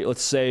by,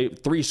 let's say,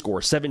 3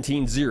 scores,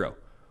 17-0.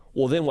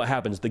 Well, then what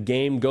happens? The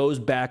game goes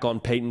back on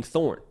Peyton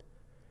Thorne.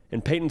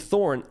 And Peyton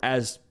Thorne,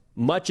 as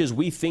much as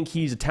we think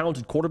he's a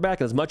talented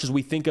quarterback, as much as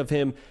we think of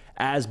him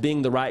as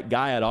being the right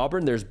guy at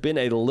Auburn, there's been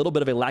a little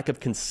bit of a lack of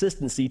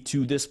consistency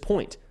to this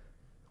point.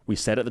 We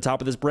said at the top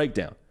of this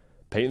breakdown,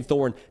 Peyton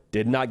Thorne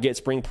did not get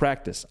spring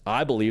practice.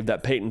 I believe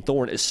that Peyton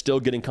Thorne is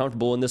still getting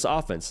comfortable in this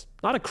offense.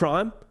 Not a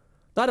crime,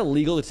 not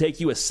illegal to take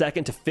you a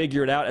second to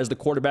figure it out as the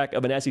quarterback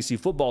of an SEC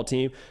football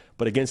team,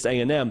 but against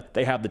A&M,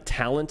 they have the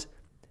talent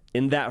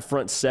in that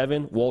front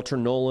seven, Walter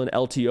Nolan,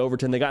 LT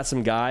Overton. They got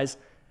some guys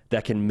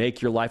that can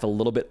make your life a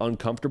little bit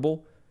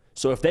uncomfortable.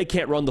 So if they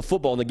can't run the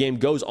football and the game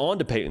goes on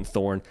to Peyton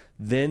Thorne,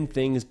 then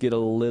things get a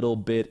little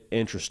bit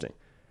interesting.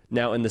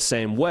 Now, in the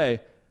same way,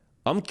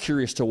 I'm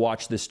curious to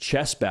watch this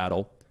chess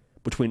battle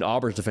between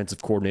Auburn's defensive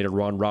coordinator,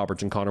 Ron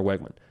Roberts, and Connor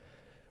Wegman.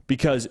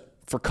 Because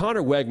for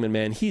Connor Wegman,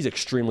 man, he's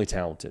extremely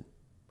talented.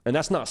 And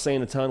that's not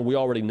saying a ton. We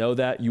already know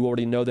that. You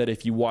already know that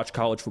if you watch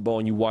college football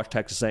and you watch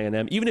Texas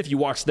A&M, even if you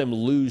watch them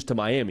lose to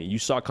Miami, you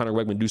saw Connor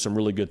Wegman do some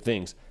really good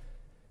things.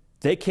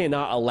 They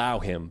cannot allow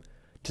him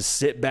to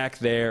sit back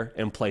there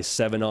and play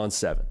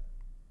 7-on-7.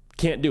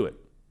 Can't do it.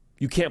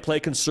 You can't play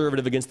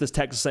conservative against this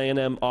Texas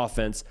A&M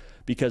offense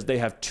because they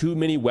have too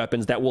many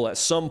weapons that will at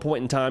some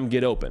point in time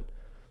get open.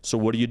 So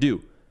what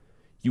do?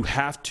 You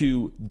have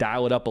to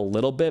dial it up a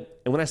little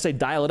bit. And when I say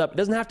dial it up, it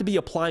doesn't have to be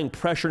applying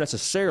pressure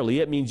necessarily.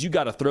 It means you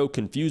got to throw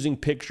confusing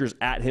pictures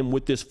at him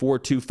with this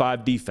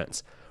 4-2-5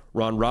 defense.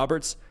 Ron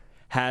Roberts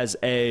has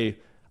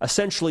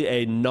essentially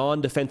a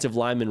non-defensive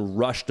lineman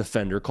rush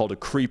defender called a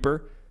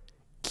creeper.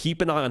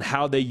 Keep an eye on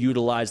how they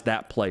utilize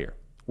that player,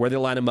 where they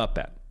line him up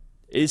at.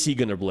 Is he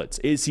going to blitz?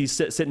 Is he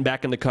sitting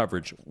back in the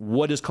coverage?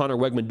 What is Connor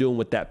Wegman doing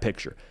with that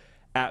picture?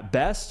 At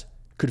best,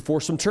 could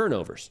force some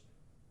turnovers.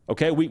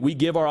 Okay, we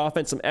give our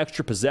offense some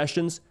extra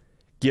possessions,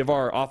 give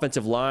our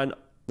offensive line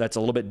that's a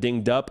little bit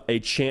dinged up a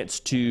chance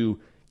to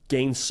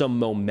gain some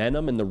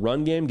momentum in the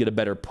run game, get a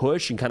better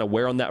push, and kind of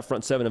wear on that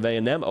front seven of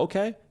A&M.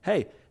 Okay,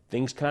 hey,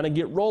 things kind of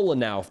get rolling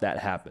now if that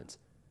happens.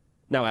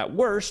 Now, at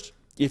worst,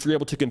 if you're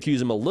able to confuse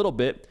them a little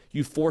bit,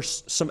 you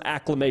force some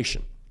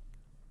acclimation.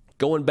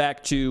 Going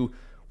back to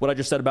what I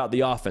just said about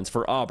the offense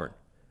for Auburn,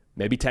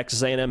 maybe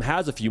Texas A&M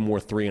has a few more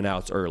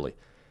 3-and-outs early.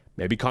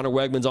 Maybe Connor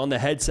Wegman's on the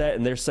headset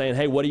and they're saying,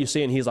 hey, what are you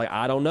seeing? He's like,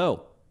 I don't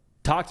know.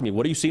 Talk to me.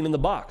 What are you seeing in the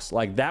box?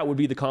 Like, that would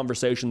be the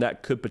conversation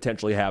that could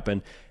potentially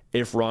happen.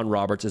 if Ron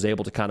Roberts is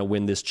able to kind of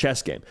win this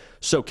chess game.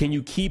 So can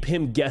you keep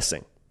him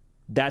guessing?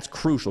 That's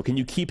crucial. Can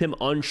you keep him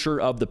unsure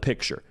of the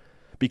picture?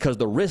 Because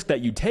the risk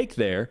that you take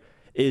there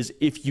is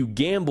if you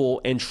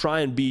gamble and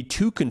try and be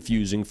too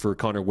confusing for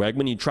Conner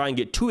Weigman, you try and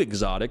get too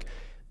exotic,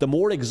 the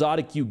more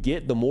exotic you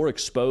get, the more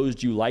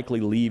exposed you likely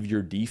leave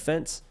your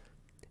defense.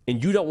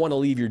 And you don't want to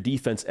leave your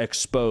defense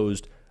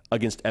exposed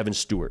against Evan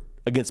Stewart,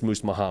 against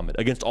Moose Muhammad,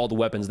 against all the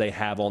weapons they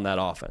have on that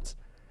offense.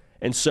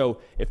 And so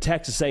if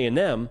Texas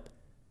A&M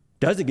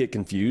doesn't get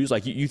confused,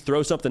 like you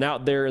throw something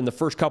out there in the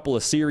first couple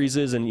of series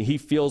and he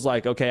feels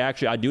like, okay,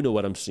 actually I do know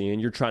what I'm seeing.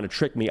 You're trying to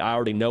trick me. I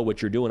already know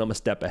what you're doing. I'm a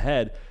step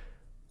ahead.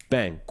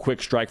 Bang,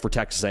 quick strike for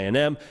Texas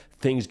A&M.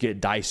 Things get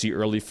dicey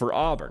early for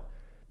Auburn.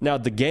 Now,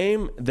 the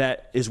game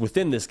that is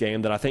within this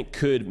game that I think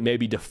could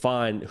maybe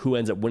define who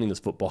ends up winning this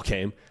football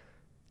game,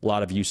 a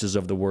lot of uses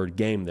of the word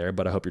game there,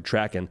 but I hope you're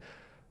tracking.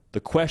 The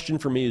question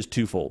for me is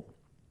twofold.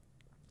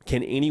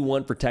 Can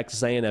anyone for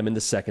Texas A&M in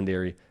the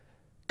secondary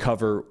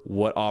cover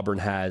what Auburn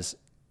has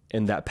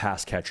in that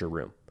pass catcher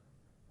room?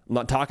 I'm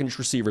not talking just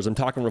receivers. I'm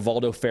talking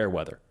Rivaldo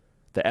Fairweather,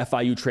 the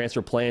FIU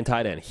transfer playing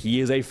tight end. He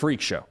is a freak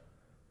show.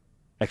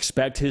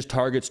 Expect his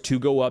targets to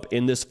go up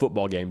in this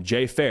football game.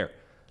 Jay Fair,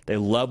 they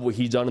love what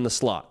he's done in the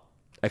slot.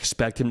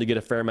 Expect him to get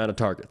a fair amount of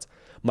targets.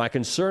 My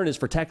concern is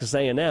for Texas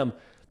A&M,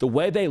 the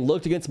way they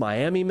looked against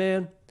Miami,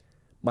 man.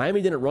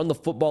 Miami didn't run the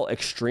football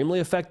extremely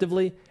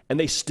effectively, and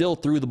they still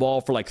threw the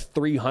ball for like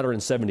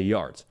 370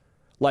 yards.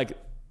 Like,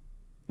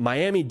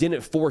 Miami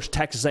didn't force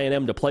Texas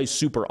A&M to play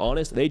super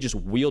honest. They just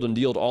wheeled and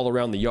dealed all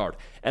around the yard.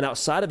 And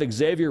outside of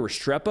Xavier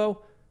Restrepo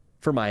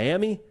for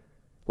Miami,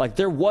 like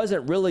there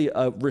wasn't really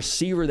a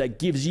receiver that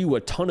gives you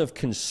a ton of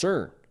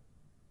concern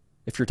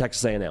if you're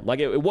Texas A&M. Like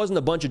it wasn't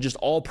a bunch of just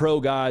all-pro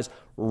guys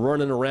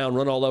running around,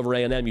 run all over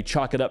A&M. You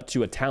chalk it up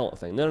to a talent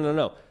thing.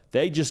 No.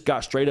 They just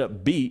got straight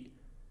up beat.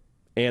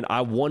 And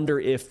I wonder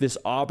if this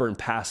Auburn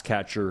pass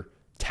catcher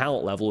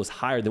talent level is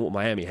higher than what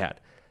Miami had.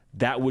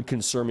 That would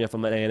concern me if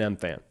I'm an A&M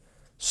fan.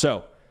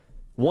 So,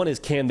 one is,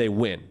 can they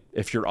win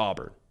if you're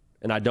Auburn?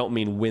 And I don't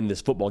mean win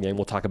this football game.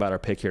 We'll talk about our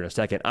pick here in a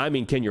second. I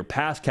mean, can your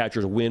pass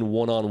catchers win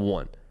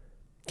one-on-one?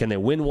 Can they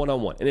win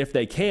one-on-one? And if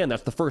they can,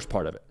 that's the first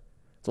part of it.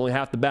 It's only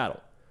half the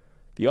battle.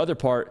 The other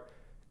part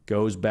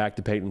goes back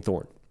to Peyton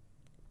Thorne.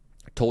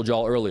 I told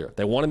y'all earlier,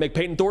 they want to make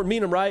Peyton Thorne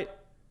meet him, right?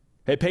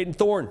 Hey, Peyton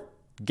Thorne,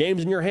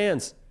 game's in your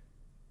hands.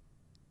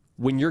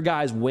 When your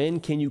guys win,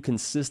 can you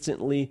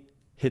consistently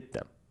hit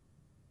them?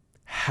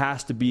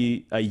 Has to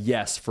be a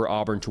yes for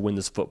Auburn to win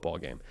this football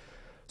game.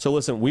 So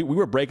listen, we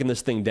were breaking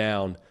this thing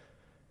down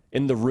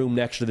in the room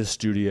next to the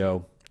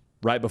studio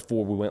right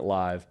before we went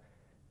live.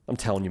 I'm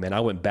telling you, man,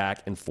 I went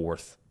back and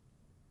forth.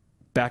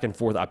 Back and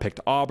forth. I picked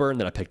Auburn,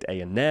 then I picked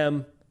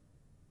A&M.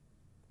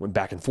 Went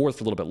back and forth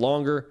for a little bit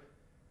longer.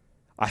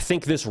 I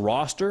think this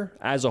roster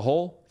as a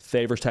whole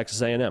favors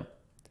Texas A&M.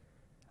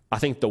 I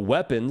think the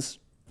weapons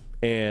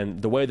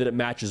and the way that it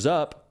matches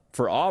up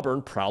for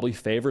Auburn probably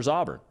favors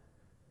Auburn.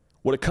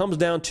 What it comes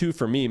down to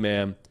for me,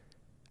 man,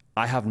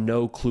 I have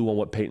no clue on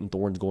what Peyton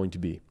Thorne's going to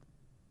be.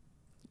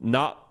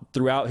 Not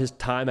throughout his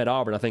time at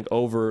Auburn. I think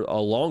over a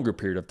longer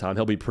period of time,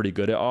 he'll be pretty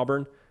good at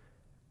Auburn.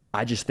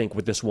 I just think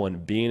with this one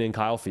being in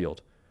Kyle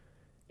Field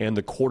and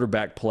the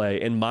quarterback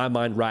play, in my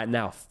mind right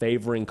now,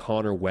 favoring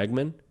Conner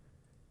Weigman,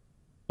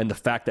 and the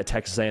fact that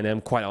Texas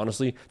A&M, quite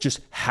honestly,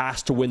 just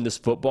has to win this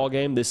football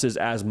game. This is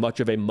as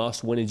much of a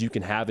must-win as you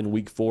can have in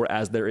Week 4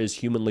 as there is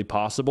humanly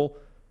possible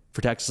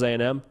for Texas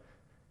A&M.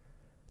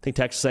 I think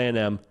Texas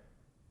A&M,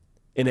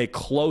 in a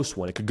close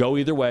one, it could go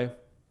either way,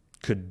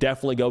 could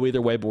definitely go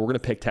either way, but we're going to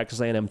pick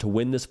Texas A&M to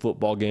win this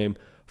football game.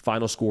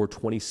 Final score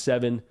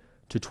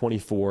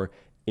 27-24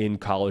 in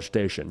College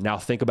Station. Now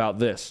think about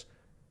this.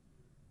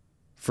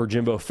 For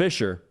Jimbo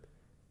Fisher,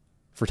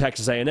 for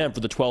Texas A&M, for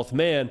the 12th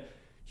man,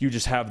 you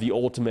just have the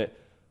ultimate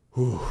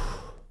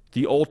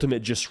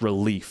just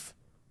relief.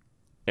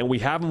 And we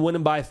have them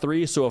winning by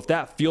 3, so if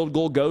that field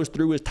goal goes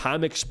through as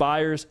time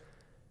expires,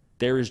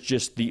 there is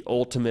just the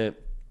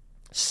ultimate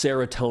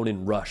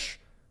serotonin rush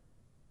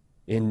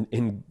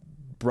in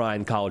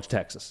Bryan College,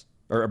 Texas,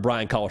 or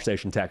Bryan College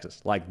Station,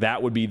 Texas. Like,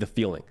 that would be the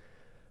feeling.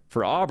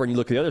 For Auburn, you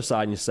look at the other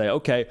side and you say,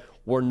 okay,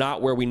 we're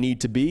not where we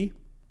need to be.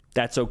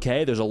 That's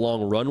okay. There's a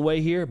long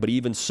runway here, but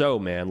even so,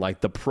 man,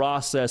 like the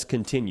process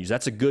continues.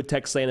 That's a good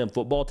Texas A&M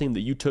football team that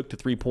you took to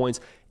 3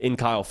 points in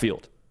Kyle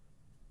Field.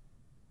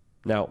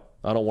 Now,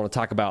 I don't want to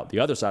talk about the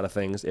other side of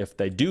things. If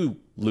they do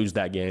lose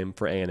that game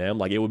for A&M,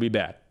 like it would be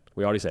bad.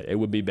 We already said it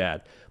would be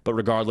bad. But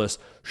regardless,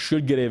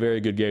 should get a very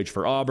good gauge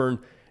for Auburn,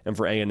 and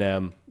for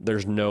A&M,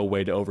 there's no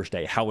way to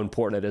overstate how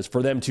important it is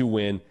for them to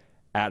win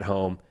at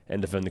home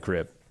and defend the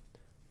crib.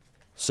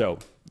 So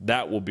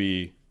that will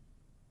be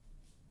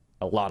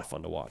a lot of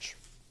fun to watch.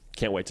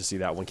 Can't wait to see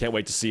that one. Can't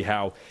wait to see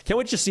how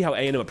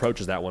A&M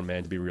approaches that one,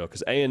 man, to be real.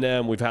 Because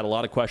A&M, we've had a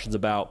lot of questions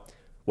about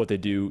what they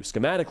do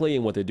schematically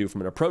and what they do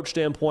from an approach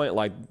standpoint.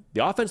 Like,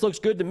 the offense looks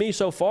good to me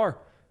so far.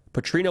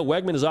 Petrino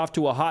Weigman is off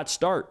to a hot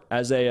start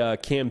as a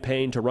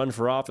campaign to run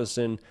for office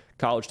in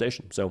College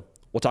Station. So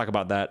we'll talk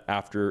about that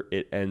after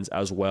it ends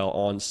as well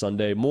on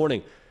Sunday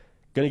morning.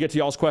 Going to get to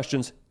y'all's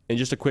questions in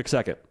just a quick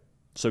second.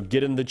 So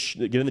get in the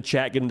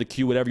chat, get in the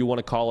queue, whatever you want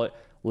to call it.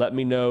 Let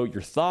me know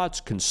your thoughts,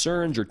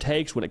 concerns, your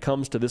takes when it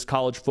comes to this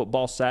college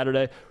football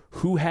Saturday.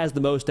 Who has the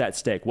most at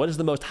stake? What is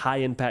the most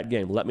high-impact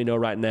game? Let me know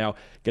right now.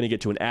 Going to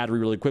get to an ad read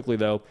really quickly,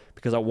 though,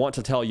 because I want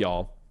to tell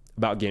y'all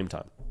about Game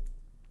Time.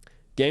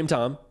 Game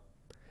Time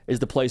is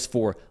the place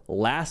for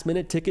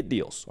last-minute ticket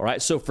deals, all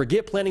right? So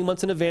forget planning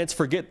months in advance.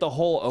 Forget the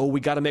whole, we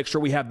got to make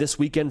sure we have this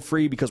weekend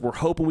free because we're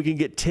hoping we can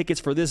get tickets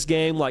for this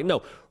game. Like,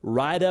 no,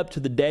 right up to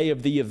the day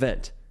of the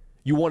event.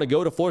 You want to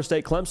go to Florida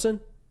State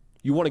Clemson?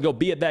 You want to go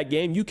be at that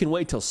game? You can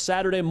wait till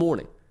Saturday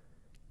morning.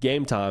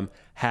 Game Time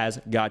has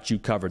got you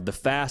covered. The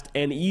fast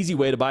and easy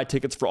way to buy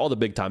tickets for all the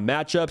big-time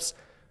matchups.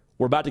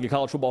 We're about to get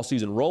college football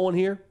season rolling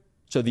here,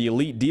 so the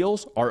elite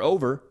deals are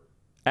over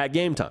at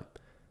Game Time.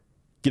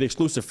 Get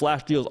exclusive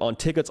flash deals on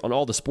tickets on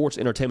all the sports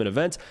entertainment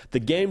events. The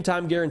Game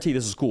Time guarantee,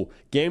 this is cool.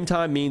 The Game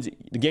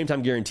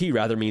Time guarantee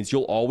means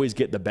you'll always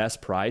get the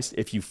best price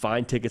if you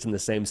find tickets in the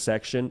same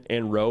section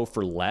and row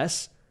for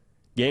less.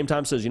 Game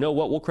Time says, you know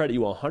what, we'll credit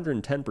you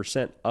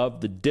 110% of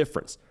the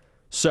difference.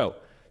 So,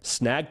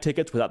 snag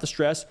tickets without the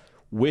stress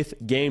with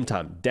Game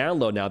Time.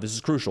 Download now, this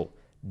is crucial.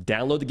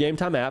 Download the Game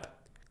Time app,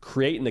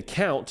 create an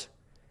account,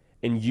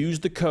 and use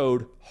the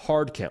code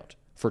HARDCOUNT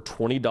for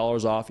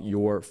 $20 off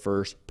your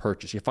first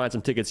purchase. You find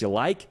some tickets you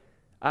like,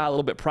 a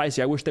little bit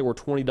pricey, I wish they were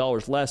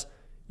 $20 less.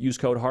 Use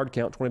code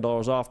HARDCOUNT,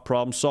 $20 off,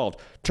 problem solved.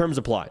 Terms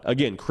apply.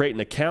 Again, create an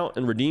account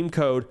and redeem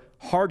code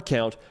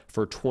HARDCOUNT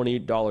for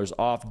 $20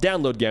 off.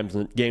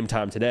 Download Game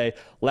Time today.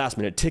 Last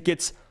minute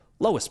tickets,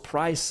 lowest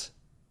price,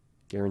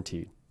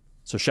 guaranteed.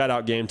 So shout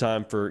out Game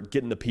Time for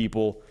getting the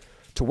people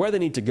to where they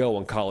need to go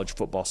on college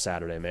football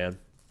Saturday, man.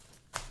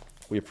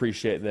 We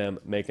appreciate them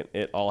making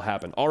it all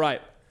happen. All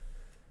right,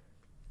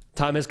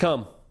 time has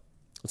come.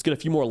 Let's get a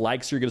few more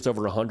likes here. Get us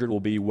over 100. We'll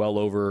be well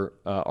over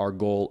our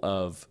goal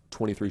of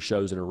 23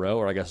 shows in a row,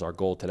 or I guess our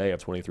goal today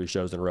of 23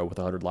 shows in a row with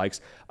 100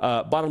 likes.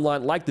 Bottom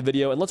line, like the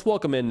video, and let's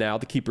welcome in now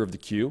the keeper of the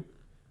queue,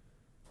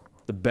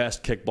 the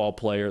best kickball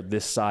player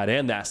this side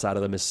and that side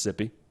of the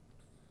Mississippi,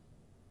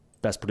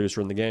 best producer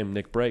in the game,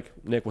 Nick Brake.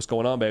 Nick, what's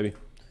going on, baby?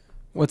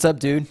 What's up,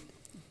 dude?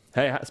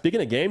 Hey, speaking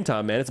of Game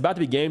Time, man, it's about to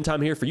be game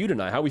time here for you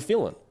tonight. How are we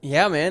feeling?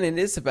 Yeah, man, it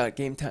is about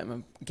game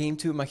time. Game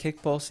 2 of my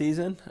kickball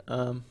season.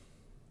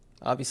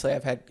 Obviously,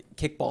 I've had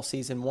kickball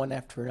season one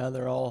after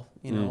another all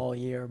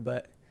year,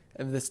 but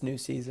this new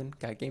season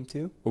got game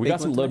 2. Well, we got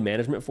some load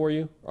management for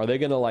you. Are they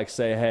gonna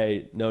say,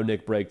 hey, no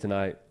Nick Brake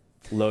tonight?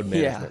 Load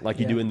management, like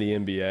you do in the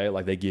NBA,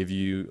 like they give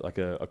you like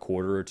a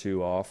quarter or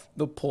two off.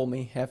 They'll pull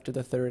me after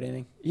the third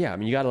inning. Yeah, I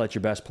mean you got to let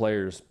your best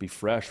players be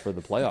fresh for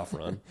the playoff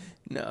run.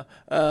 No,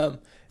 I'm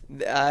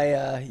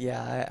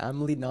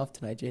leading off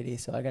tonight, JD.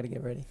 So I got to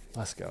get ready.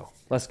 Let's go.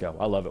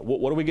 I love it.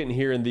 What are we getting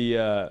here in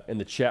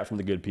the chat from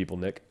the good people,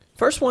 Nick?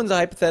 First one's a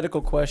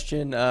hypothetical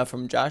question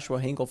from Joshua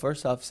Hinkle.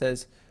 First off,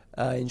 says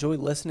enjoy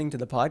listening to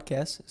the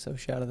podcast. So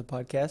shout out to the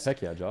podcast.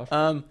 Heck yeah, Josh.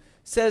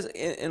 Says,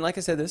 and like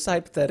I said, this is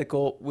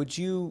hypothetical. Would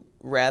you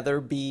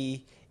rather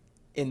be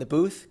in the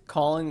booth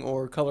calling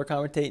or color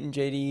commentating,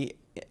 JD,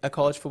 a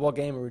college football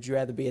game, or would you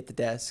rather be at the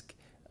desk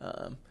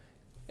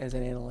as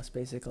an analyst,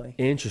 basically?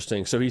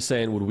 Interesting. So he's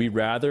saying, would we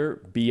rather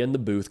be in the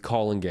booth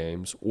calling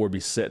games or be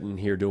sitting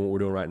here doing what we're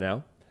doing right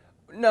now?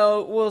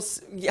 No, well,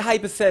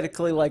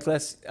 hypothetically,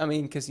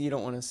 because you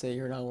don't want to say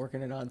you're not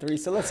working it on 3.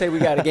 So let's say we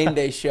got a game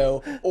day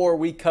show or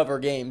we cover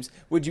games.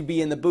 Would you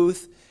be in the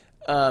booth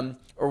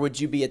or would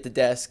you be at the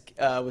desk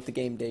with the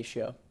game day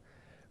show?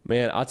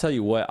 Man, I'll tell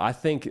you what, I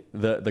think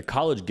the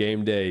college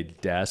game day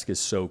desk is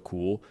so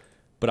cool.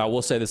 But I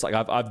will say this, like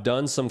I've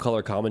done some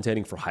color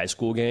commentating for high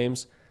school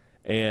games,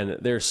 and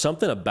there's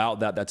something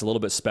about that that's a little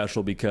bit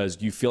special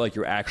because you feel like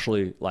you're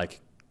actually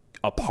like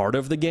a part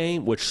of the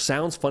game, which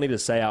sounds funny to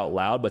say out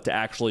loud, but to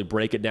actually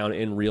break it down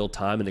in real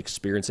time and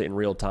experience it in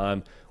real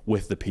time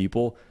with the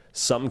people,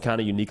 something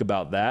kind of unique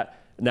about that.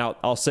 Now,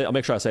 I'll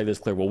make sure I say this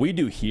clear. What we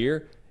do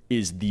here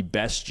is the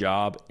best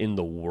job in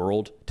the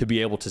world to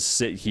be able to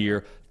sit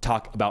here,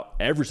 talk about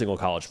every single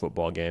college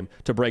football game,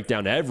 to break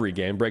down every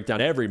game, break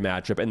down every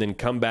matchup, and then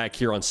come back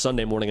here on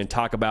Sunday morning and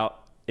talk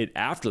about it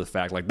after the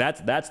fact. Like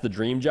that's the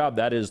dream job.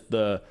 That is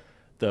the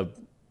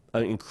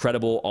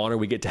incredible honor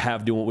we get to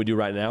have doing what we do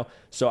right now.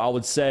 So I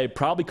would say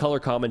probably color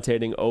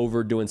commentating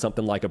over doing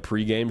something like a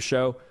pregame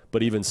show.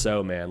 But even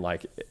so, man,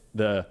 like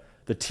the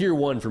tier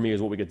 1 for me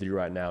is what we get to do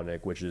right now,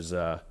 Nick, which is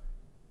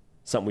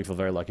something we feel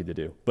very lucky to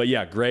do. But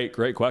yeah, great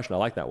question. I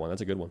like that one.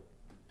 That's a good one.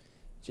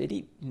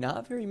 JD,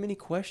 not very many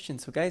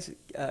questions. So guys,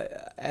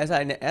 as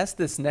I ask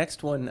this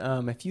next one,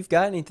 if you've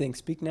got anything,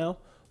 speak now,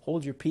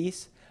 hold your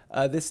peace.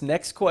 This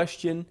next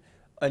question,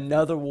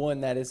 another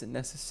one that isn't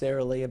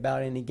necessarily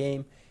about any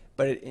game,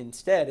 but it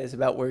instead is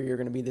about where you're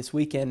going to be this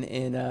weekend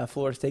in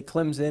Florida State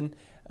Clemson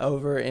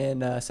over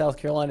in South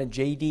Carolina.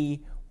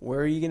 JD,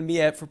 where are you going to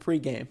be at for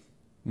pregame?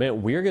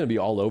 Man, we're going to be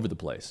all over the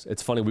place.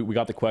 It's funny, we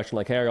got the question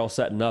like, hey, are y'all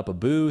setting up a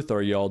booth or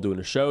are y'all doing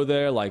a show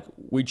there? Like,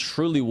 we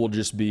truly will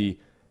just be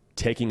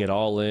taking it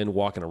all in,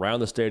 walking around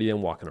the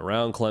stadium, walking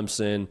around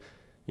Clemson,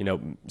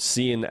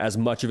 seeing as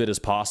much of it as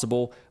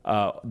possible.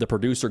 The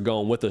producer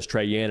going with us,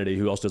 Trey Yanity,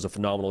 who also does a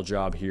phenomenal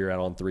job here at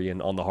On 3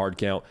 and on the hard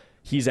count.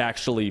 He's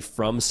actually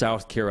from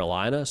South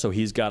Carolina, so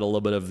he's got a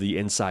little bit of the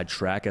inside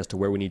track as to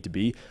where we need to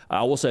be.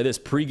 I will say this,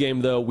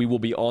 pregame, though, we will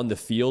be on the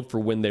field for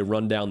when they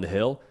run down the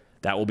hill.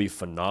 That will be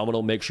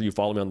phenomenal. Make sure you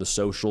follow me on the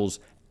socials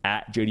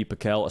at JD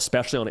Piquel,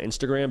 especially on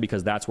Instagram,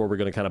 because that's where we're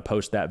going to kind of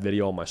post that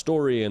video on my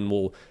story, and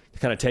we'll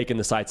kind of take in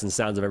the sights and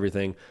sounds of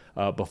everything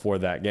before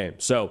that game.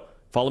 So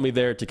follow me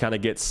there to kind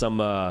of get some,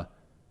 I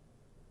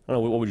don't know,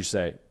 what would you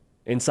say?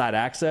 Inside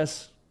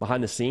access,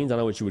 behind the scenes? I don't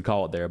know what you would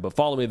call it there, but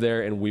follow me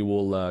there and we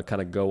will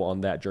kind of go on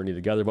that journey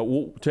together.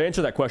 But to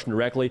answer that question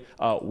directly,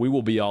 we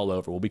will be all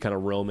over. We'll be kind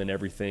of roaming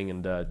everything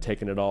and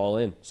taking it all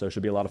in. So it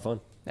should be a lot of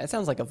fun. That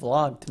sounds like a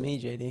vlog to me,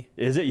 JD.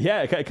 Is it?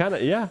 Yeah, kind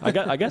of. Yeah,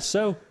 I guess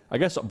so. I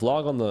guess a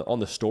vlog on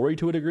the story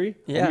to a degree.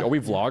 Yeah. Are we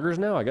vloggers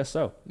now? I guess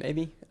so.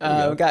 Maybe.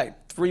 We got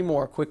 3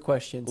 more quick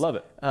questions. Love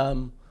it.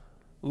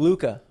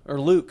 Luke,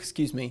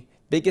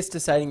 biggest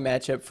deciding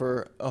matchup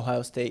for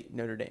Ohio State,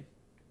 Notre Dame?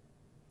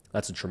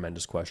 That's a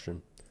tremendous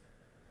question.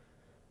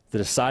 The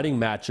deciding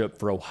matchup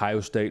for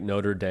Ohio State,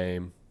 Notre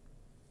Dame,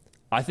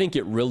 I think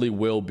it really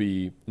will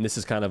be, and this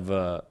is kind of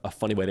a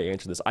funny way to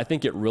answer this, I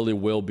think it really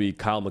will be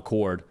Kyle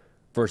McCord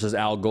versus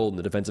Al Golden,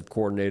 the defensive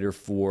coordinator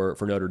for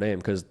Notre Dame,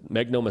 because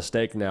make no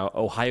mistake now,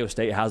 Ohio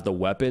State has the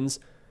weapons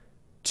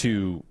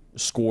to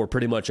score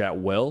pretty much at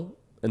will,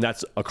 and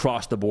that's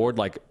across the board.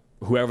 Like,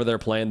 whoever they're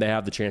playing, they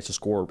have the chance to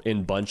score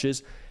in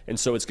bunches. And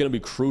so it's going to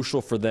be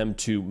crucial for them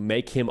to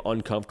make him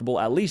uncomfortable,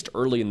 at least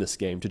early in this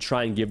game, to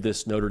try and give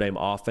this Notre Dame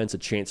offense a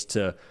chance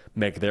to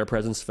make their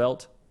presence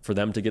felt, for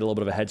them to get a little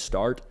bit of a head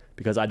start,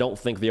 because I don't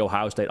think the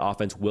Ohio State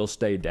offense will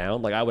stay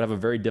down. Like, I would have a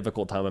very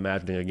difficult time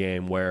imagining a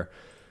game where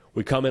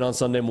we come in on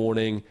Sunday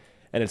morning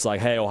and it's like,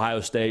 hey, Ohio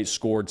State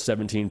scored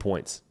 17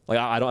 points. Like,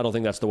 I don't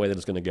think that's the way that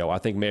it's going to go. I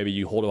think maybe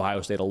you hold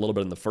Ohio State a little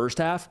bit in the first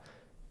half,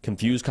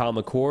 confuse Kyle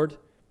McCord,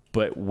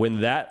 but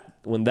when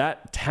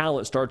that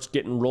talent starts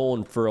getting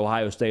rolling for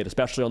Ohio State,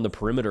 especially on the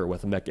perimeter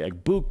with Emeka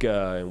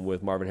Egbuka and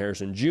with Marvin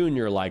Harrison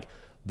Jr., like,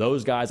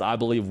 those guys, I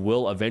believe,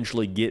 will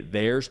eventually get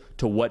theirs.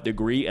 To what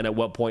degree and at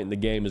what point in the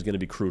game is going to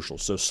be crucial.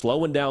 So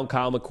slowing down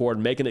Kyle McCord,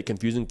 making it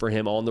confusing for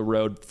him on the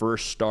road,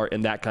 first start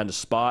in that kind of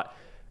spot,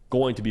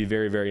 going to be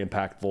very, very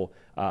impactful.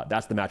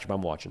 That's the matchup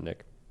I'm watching,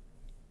 Nick.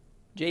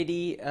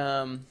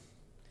 JD,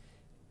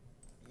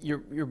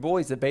 your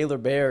boys, the Baylor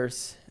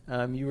Bears,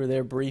 you were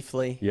there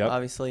briefly,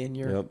 obviously, in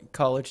your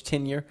college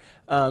tenure.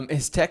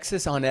 Is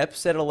Texas on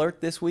upset alert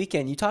this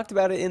weekend? You talked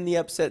about it in the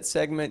upset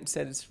segment,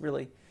 said it's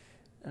really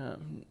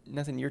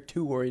nothing you're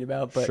too worried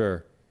about. But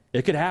sure.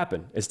 It could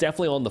happen. It's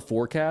definitely on the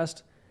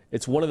forecast.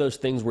 It's one of those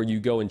things where you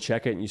go and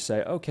check it and you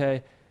say,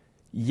 okay,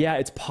 yeah,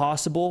 it's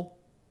possible.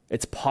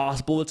 It's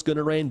possible it's going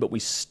to rain, but we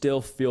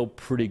still feel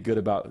pretty good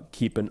about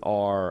keeping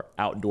our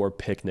outdoor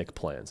picnic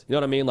plans. You know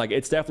what I mean? Like,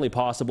 it's definitely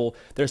possible.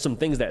 There's some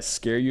things that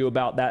scare you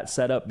about that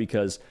setup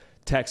because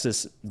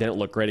Texas didn't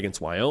look great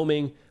against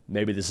Wyoming.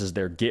 Maybe this is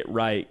their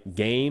get-right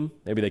game.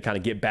 Maybe they kind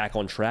of get back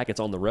on track. It's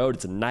on the road.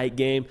 It's a night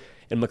game.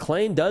 And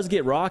McLean does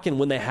get rocking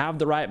when they have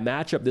the right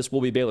matchup. This will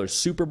be Baylor's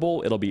Super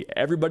Bowl. It'll be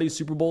everybody's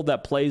Super Bowl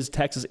that plays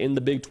Texas in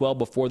the Big 12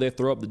 before they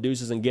throw up the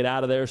deuces and get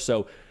out of there.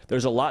 So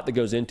there's a lot that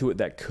goes into it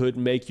that could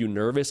make you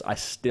nervous. I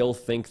still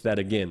think that,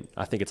 again,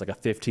 I think it's like a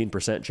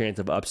 15% chance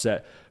of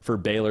upset for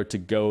Baylor to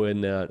go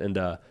in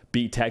and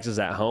beat Texas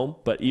at home.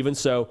 But even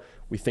so,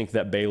 we think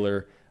that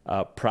Baylor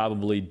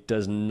probably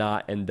does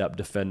not end up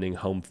defending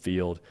home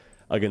field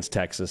against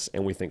Texas,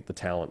 and we think the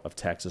talent of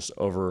Texas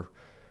over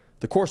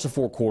the course of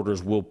 4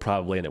 quarters will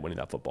probably end up winning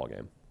that football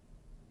game.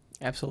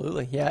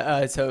 Absolutely,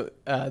 yeah. So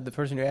the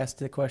person who asked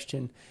the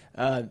question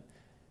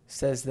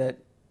says that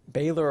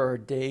Baylor are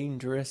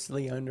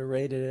dangerously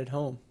underrated at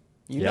home.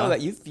 You know that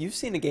you've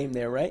seen a game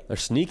there, right? They're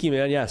sneaky,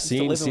 man. Yeah,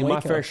 seen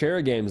my fair share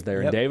of games there.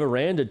 And Dave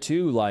Aranda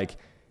too. Like,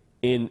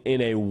 in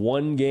a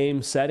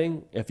one-game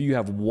setting, if you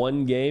have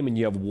one game and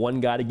you have one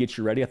guy to get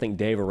you ready, I think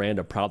Dave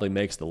Aranda probably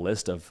makes the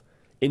list of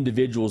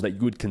individuals that you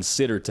would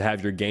consider to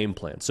have your game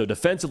plan. So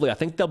defensively, I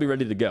think they'll be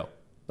ready to go.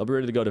 They'll be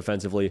ready to go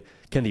defensively.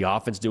 Can the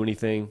offense do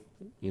anything?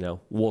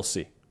 We'll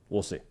see.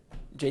 We'll see.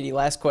 JD,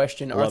 last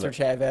question. Arthur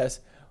Chavez,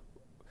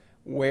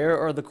 where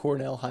are the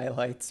Cornell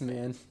highlights,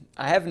 man?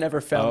 I have never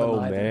found them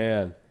either. Oh,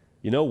 man.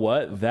 You know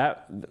what?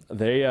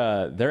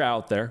 They're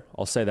out there.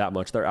 I'll say that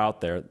much. They're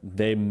out there.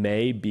 They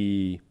may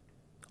be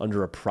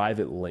under a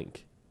private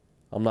link.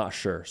 I'm not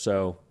sure.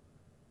 So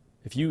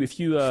if you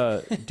do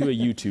a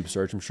YouTube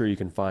search, I'm sure you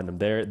can find them.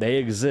 They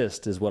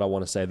exist, is what I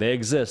want to say. They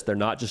exist. They're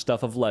not just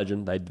stuff of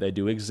legend. They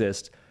do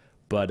exist.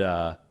 But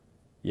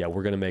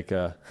we're gonna make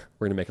a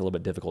little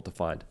bit difficult to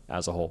find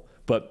as a whole.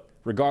 But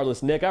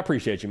regardless, Nick, I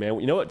appreciate you, man.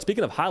 You know what?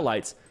 Speaking of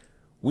highlights,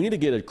 we need to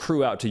get a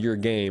crew out to your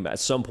game at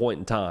some point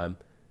in time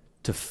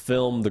to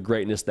film the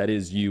greatness that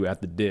is you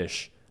at the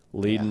dish,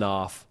 leading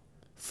off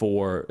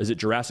for, is it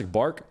Jurassic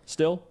Bark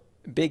still?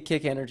 Big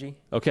Kick Energy.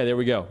 Okay, there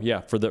we go.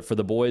 Yeah, for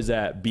the boys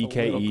at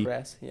BKE.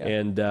 Press, yeah.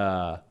 And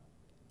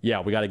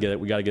Yeah, we got to get it.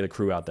 We got to get a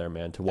crew out there,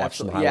 man, to watch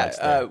some Absolutely. highlights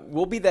there.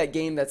 We'll be that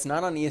game that's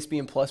not on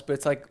ESPN Plus, but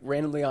it's like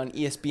randomly on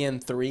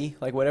ESPN 3,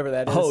 like whatever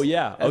that is. Oh,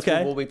 yeah. That's Okay.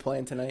 what we'll be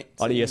playing tonight.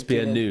 So On you can tune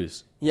ESPN in.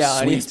 News.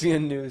 Yeah, Sweet. on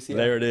ESPN News. Yeah.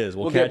 There it is.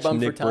 We'll get catch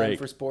bumped Nick for time Break.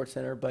 for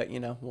SportsCenter, but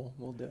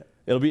we'll do it.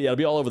 It'll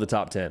be all over the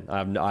top 10.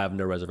 I have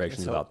no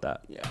reservations about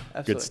that. Yeah,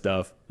 absolutely. Good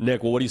stuff.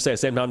 Nick, well, what do you say?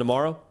 Same time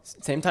tomorrow?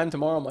 Same time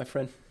tomorrow, my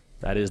friend.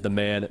 That is the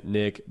man,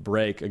 Nick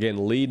Break.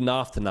 Again, leading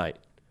off tonight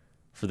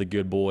for the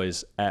good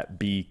boys at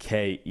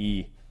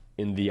BKE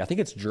in the, I think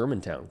it's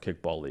Germantown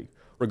Kickball League.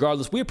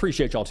 Regardless, we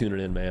appreciate y'all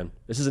tuning in, man.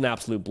 This is an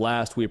absolute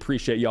blast. We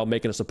appreciate y'all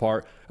making us a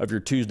part of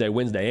your Tuesday,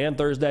 Wednesday, and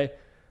Thursday.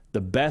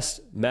 The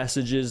best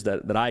messages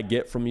that I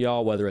get from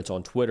y'all, whether it's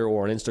on Twitter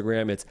or on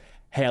Instagram, it's,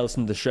 hey, I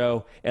listen to the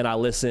show, and I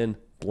listen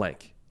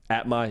blank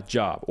at my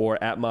job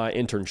or at my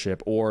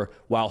internship or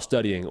while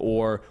studying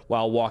or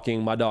while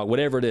walking my dog,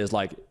 whatever it is.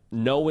 Like,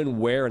 knowing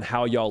where and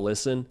how y'all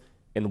listen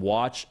and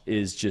watch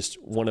is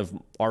just one of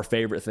our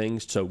favorite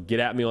things. So get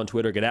at me on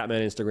Twitter, get at me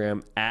on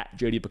Instagram, at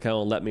JD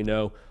Pickell, and let me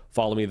know.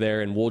 Follow me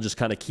there, and we'll just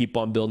kind of keep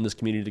on building this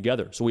community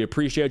together. So we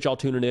appreciate y'all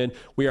tuning in.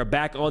 We are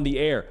back on the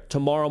air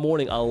tomorrow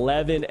morning,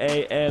 11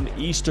 a.m.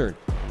 Eastern.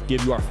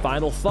 Give you our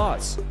final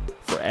thoughts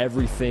for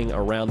everything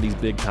around these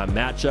big-time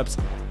matchups.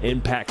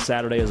 Impact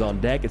Saturday is on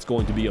deck. It's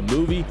going to be a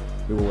movie.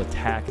 We will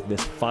attack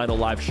this final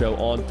live show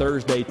on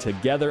Thursday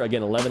together.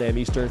 Again, 11 a.m.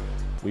 Eastern.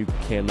 We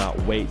cannot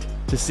wait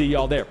to see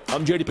y'all there.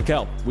 I'm JD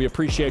Pickell. We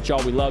appreciate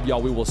y'all. We love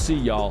y'all. We will see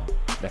y'all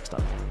next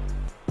time.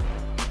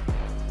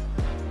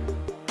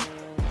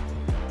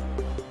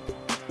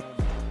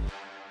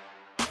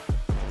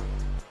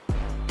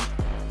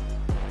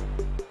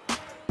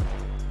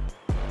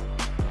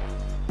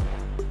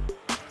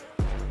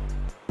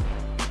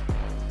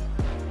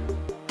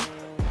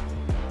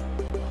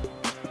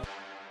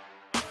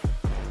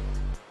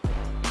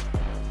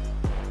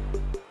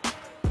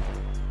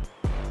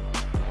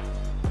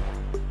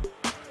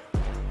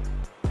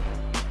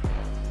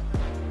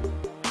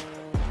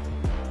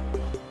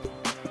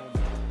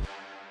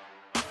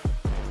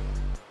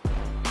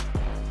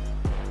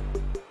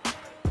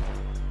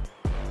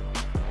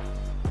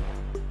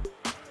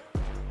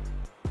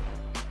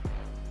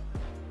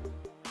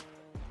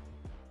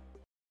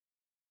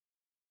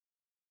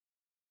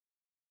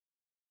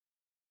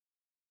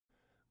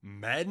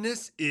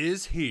 Madness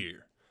is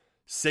here.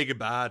 Say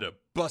goodbye to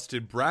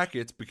busted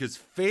brackets because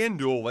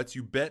FanDuel lets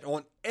you bet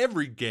on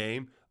every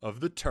game of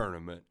the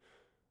tournament.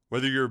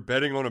 Whether you're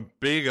betting on a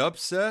big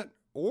upset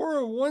or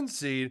a one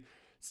seed,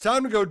 it's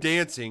time to go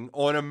dancing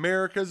on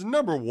America's #1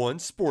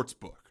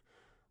 sportsbook.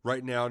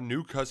 Right now,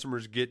 new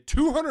customers get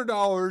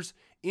 $200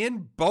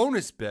 in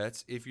bonus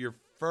bets if your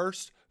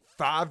first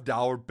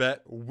 $5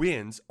 bet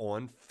wins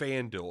on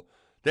FanDuel.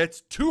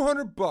 That's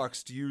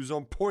 $200 to use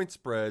on point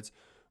spreads,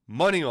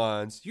 money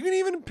lines. You can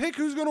even pick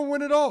who's going to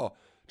win it all.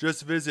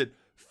 Just visit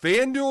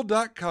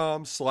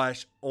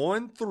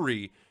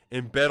FanDuel.com/on3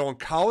 and bet on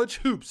college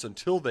hoops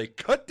until they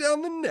cut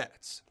down the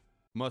nets.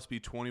 Must be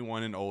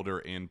 21 and older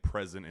and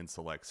present in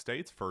select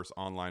states. First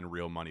online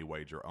real money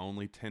wager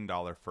only.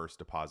 $10 first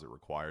deposit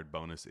required.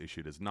 Bonus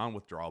issued as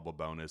non-withdrawable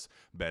bonus.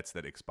 Bets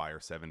that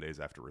expire 7 days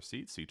after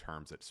receipt. See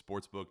terms at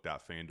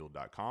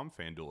sportsbook.fanduel.com.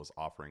 FanDuel is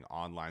offering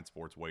online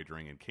sports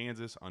wagering in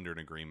Kansas under an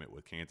agreement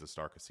with Kansas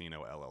Star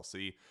Casino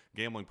LLC.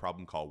 Gambling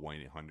problem? Call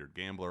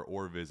 1-800-GAMBLER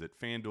or visit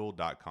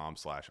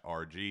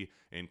fanduel.com/RG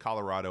in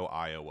Colorado,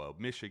 Iowa,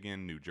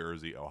 Michigan, New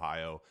Jersey,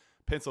 Ohio,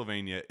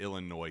 Pennsylvania,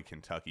 Illinois,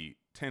 Kentucky,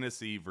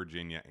 Tennessee,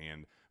 Virginia,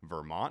 and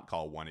Vermont.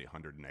 Call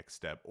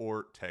 1-800-NEXT-STEP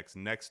or text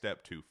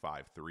NEXT-STEP to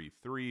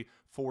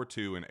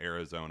 53342 in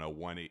Arizona,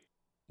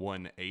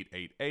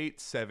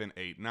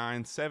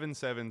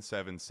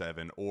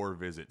 1-888-789-7777 or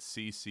visit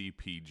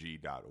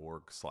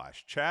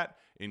ccpg.org/chat.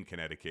 In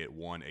Connecticut,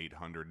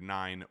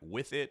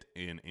 1-800-9-WITH-IT.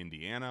 In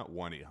Indiana,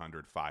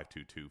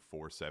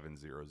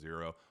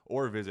 1-800-522-4700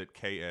 or visit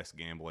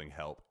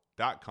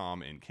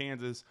ksgamblinghelp.com. In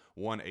Kansas,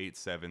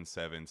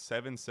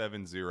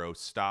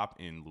 1-877-770-STOP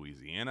in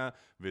Louisiana.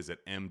 Visit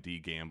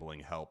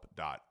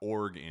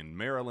mdgamblinghelp.org in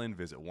Maryland.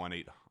 Visit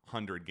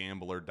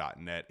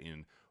 1-800-gambler.net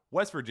in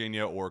West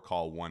Virginia or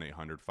call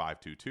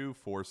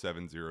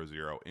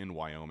 1-800-522-4700 in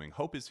Wyoming.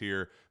 Hope is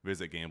here.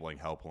 Visit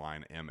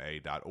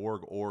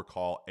gamblinghelplinema.org or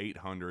call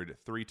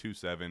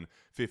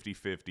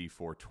 800-327-5050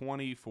 for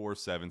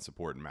 24/7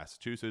 support in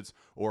Massachusetts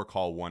or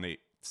call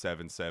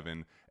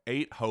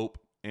 1-877-8-HOPE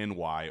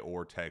NY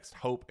or text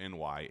HOPE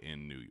NY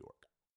in New York.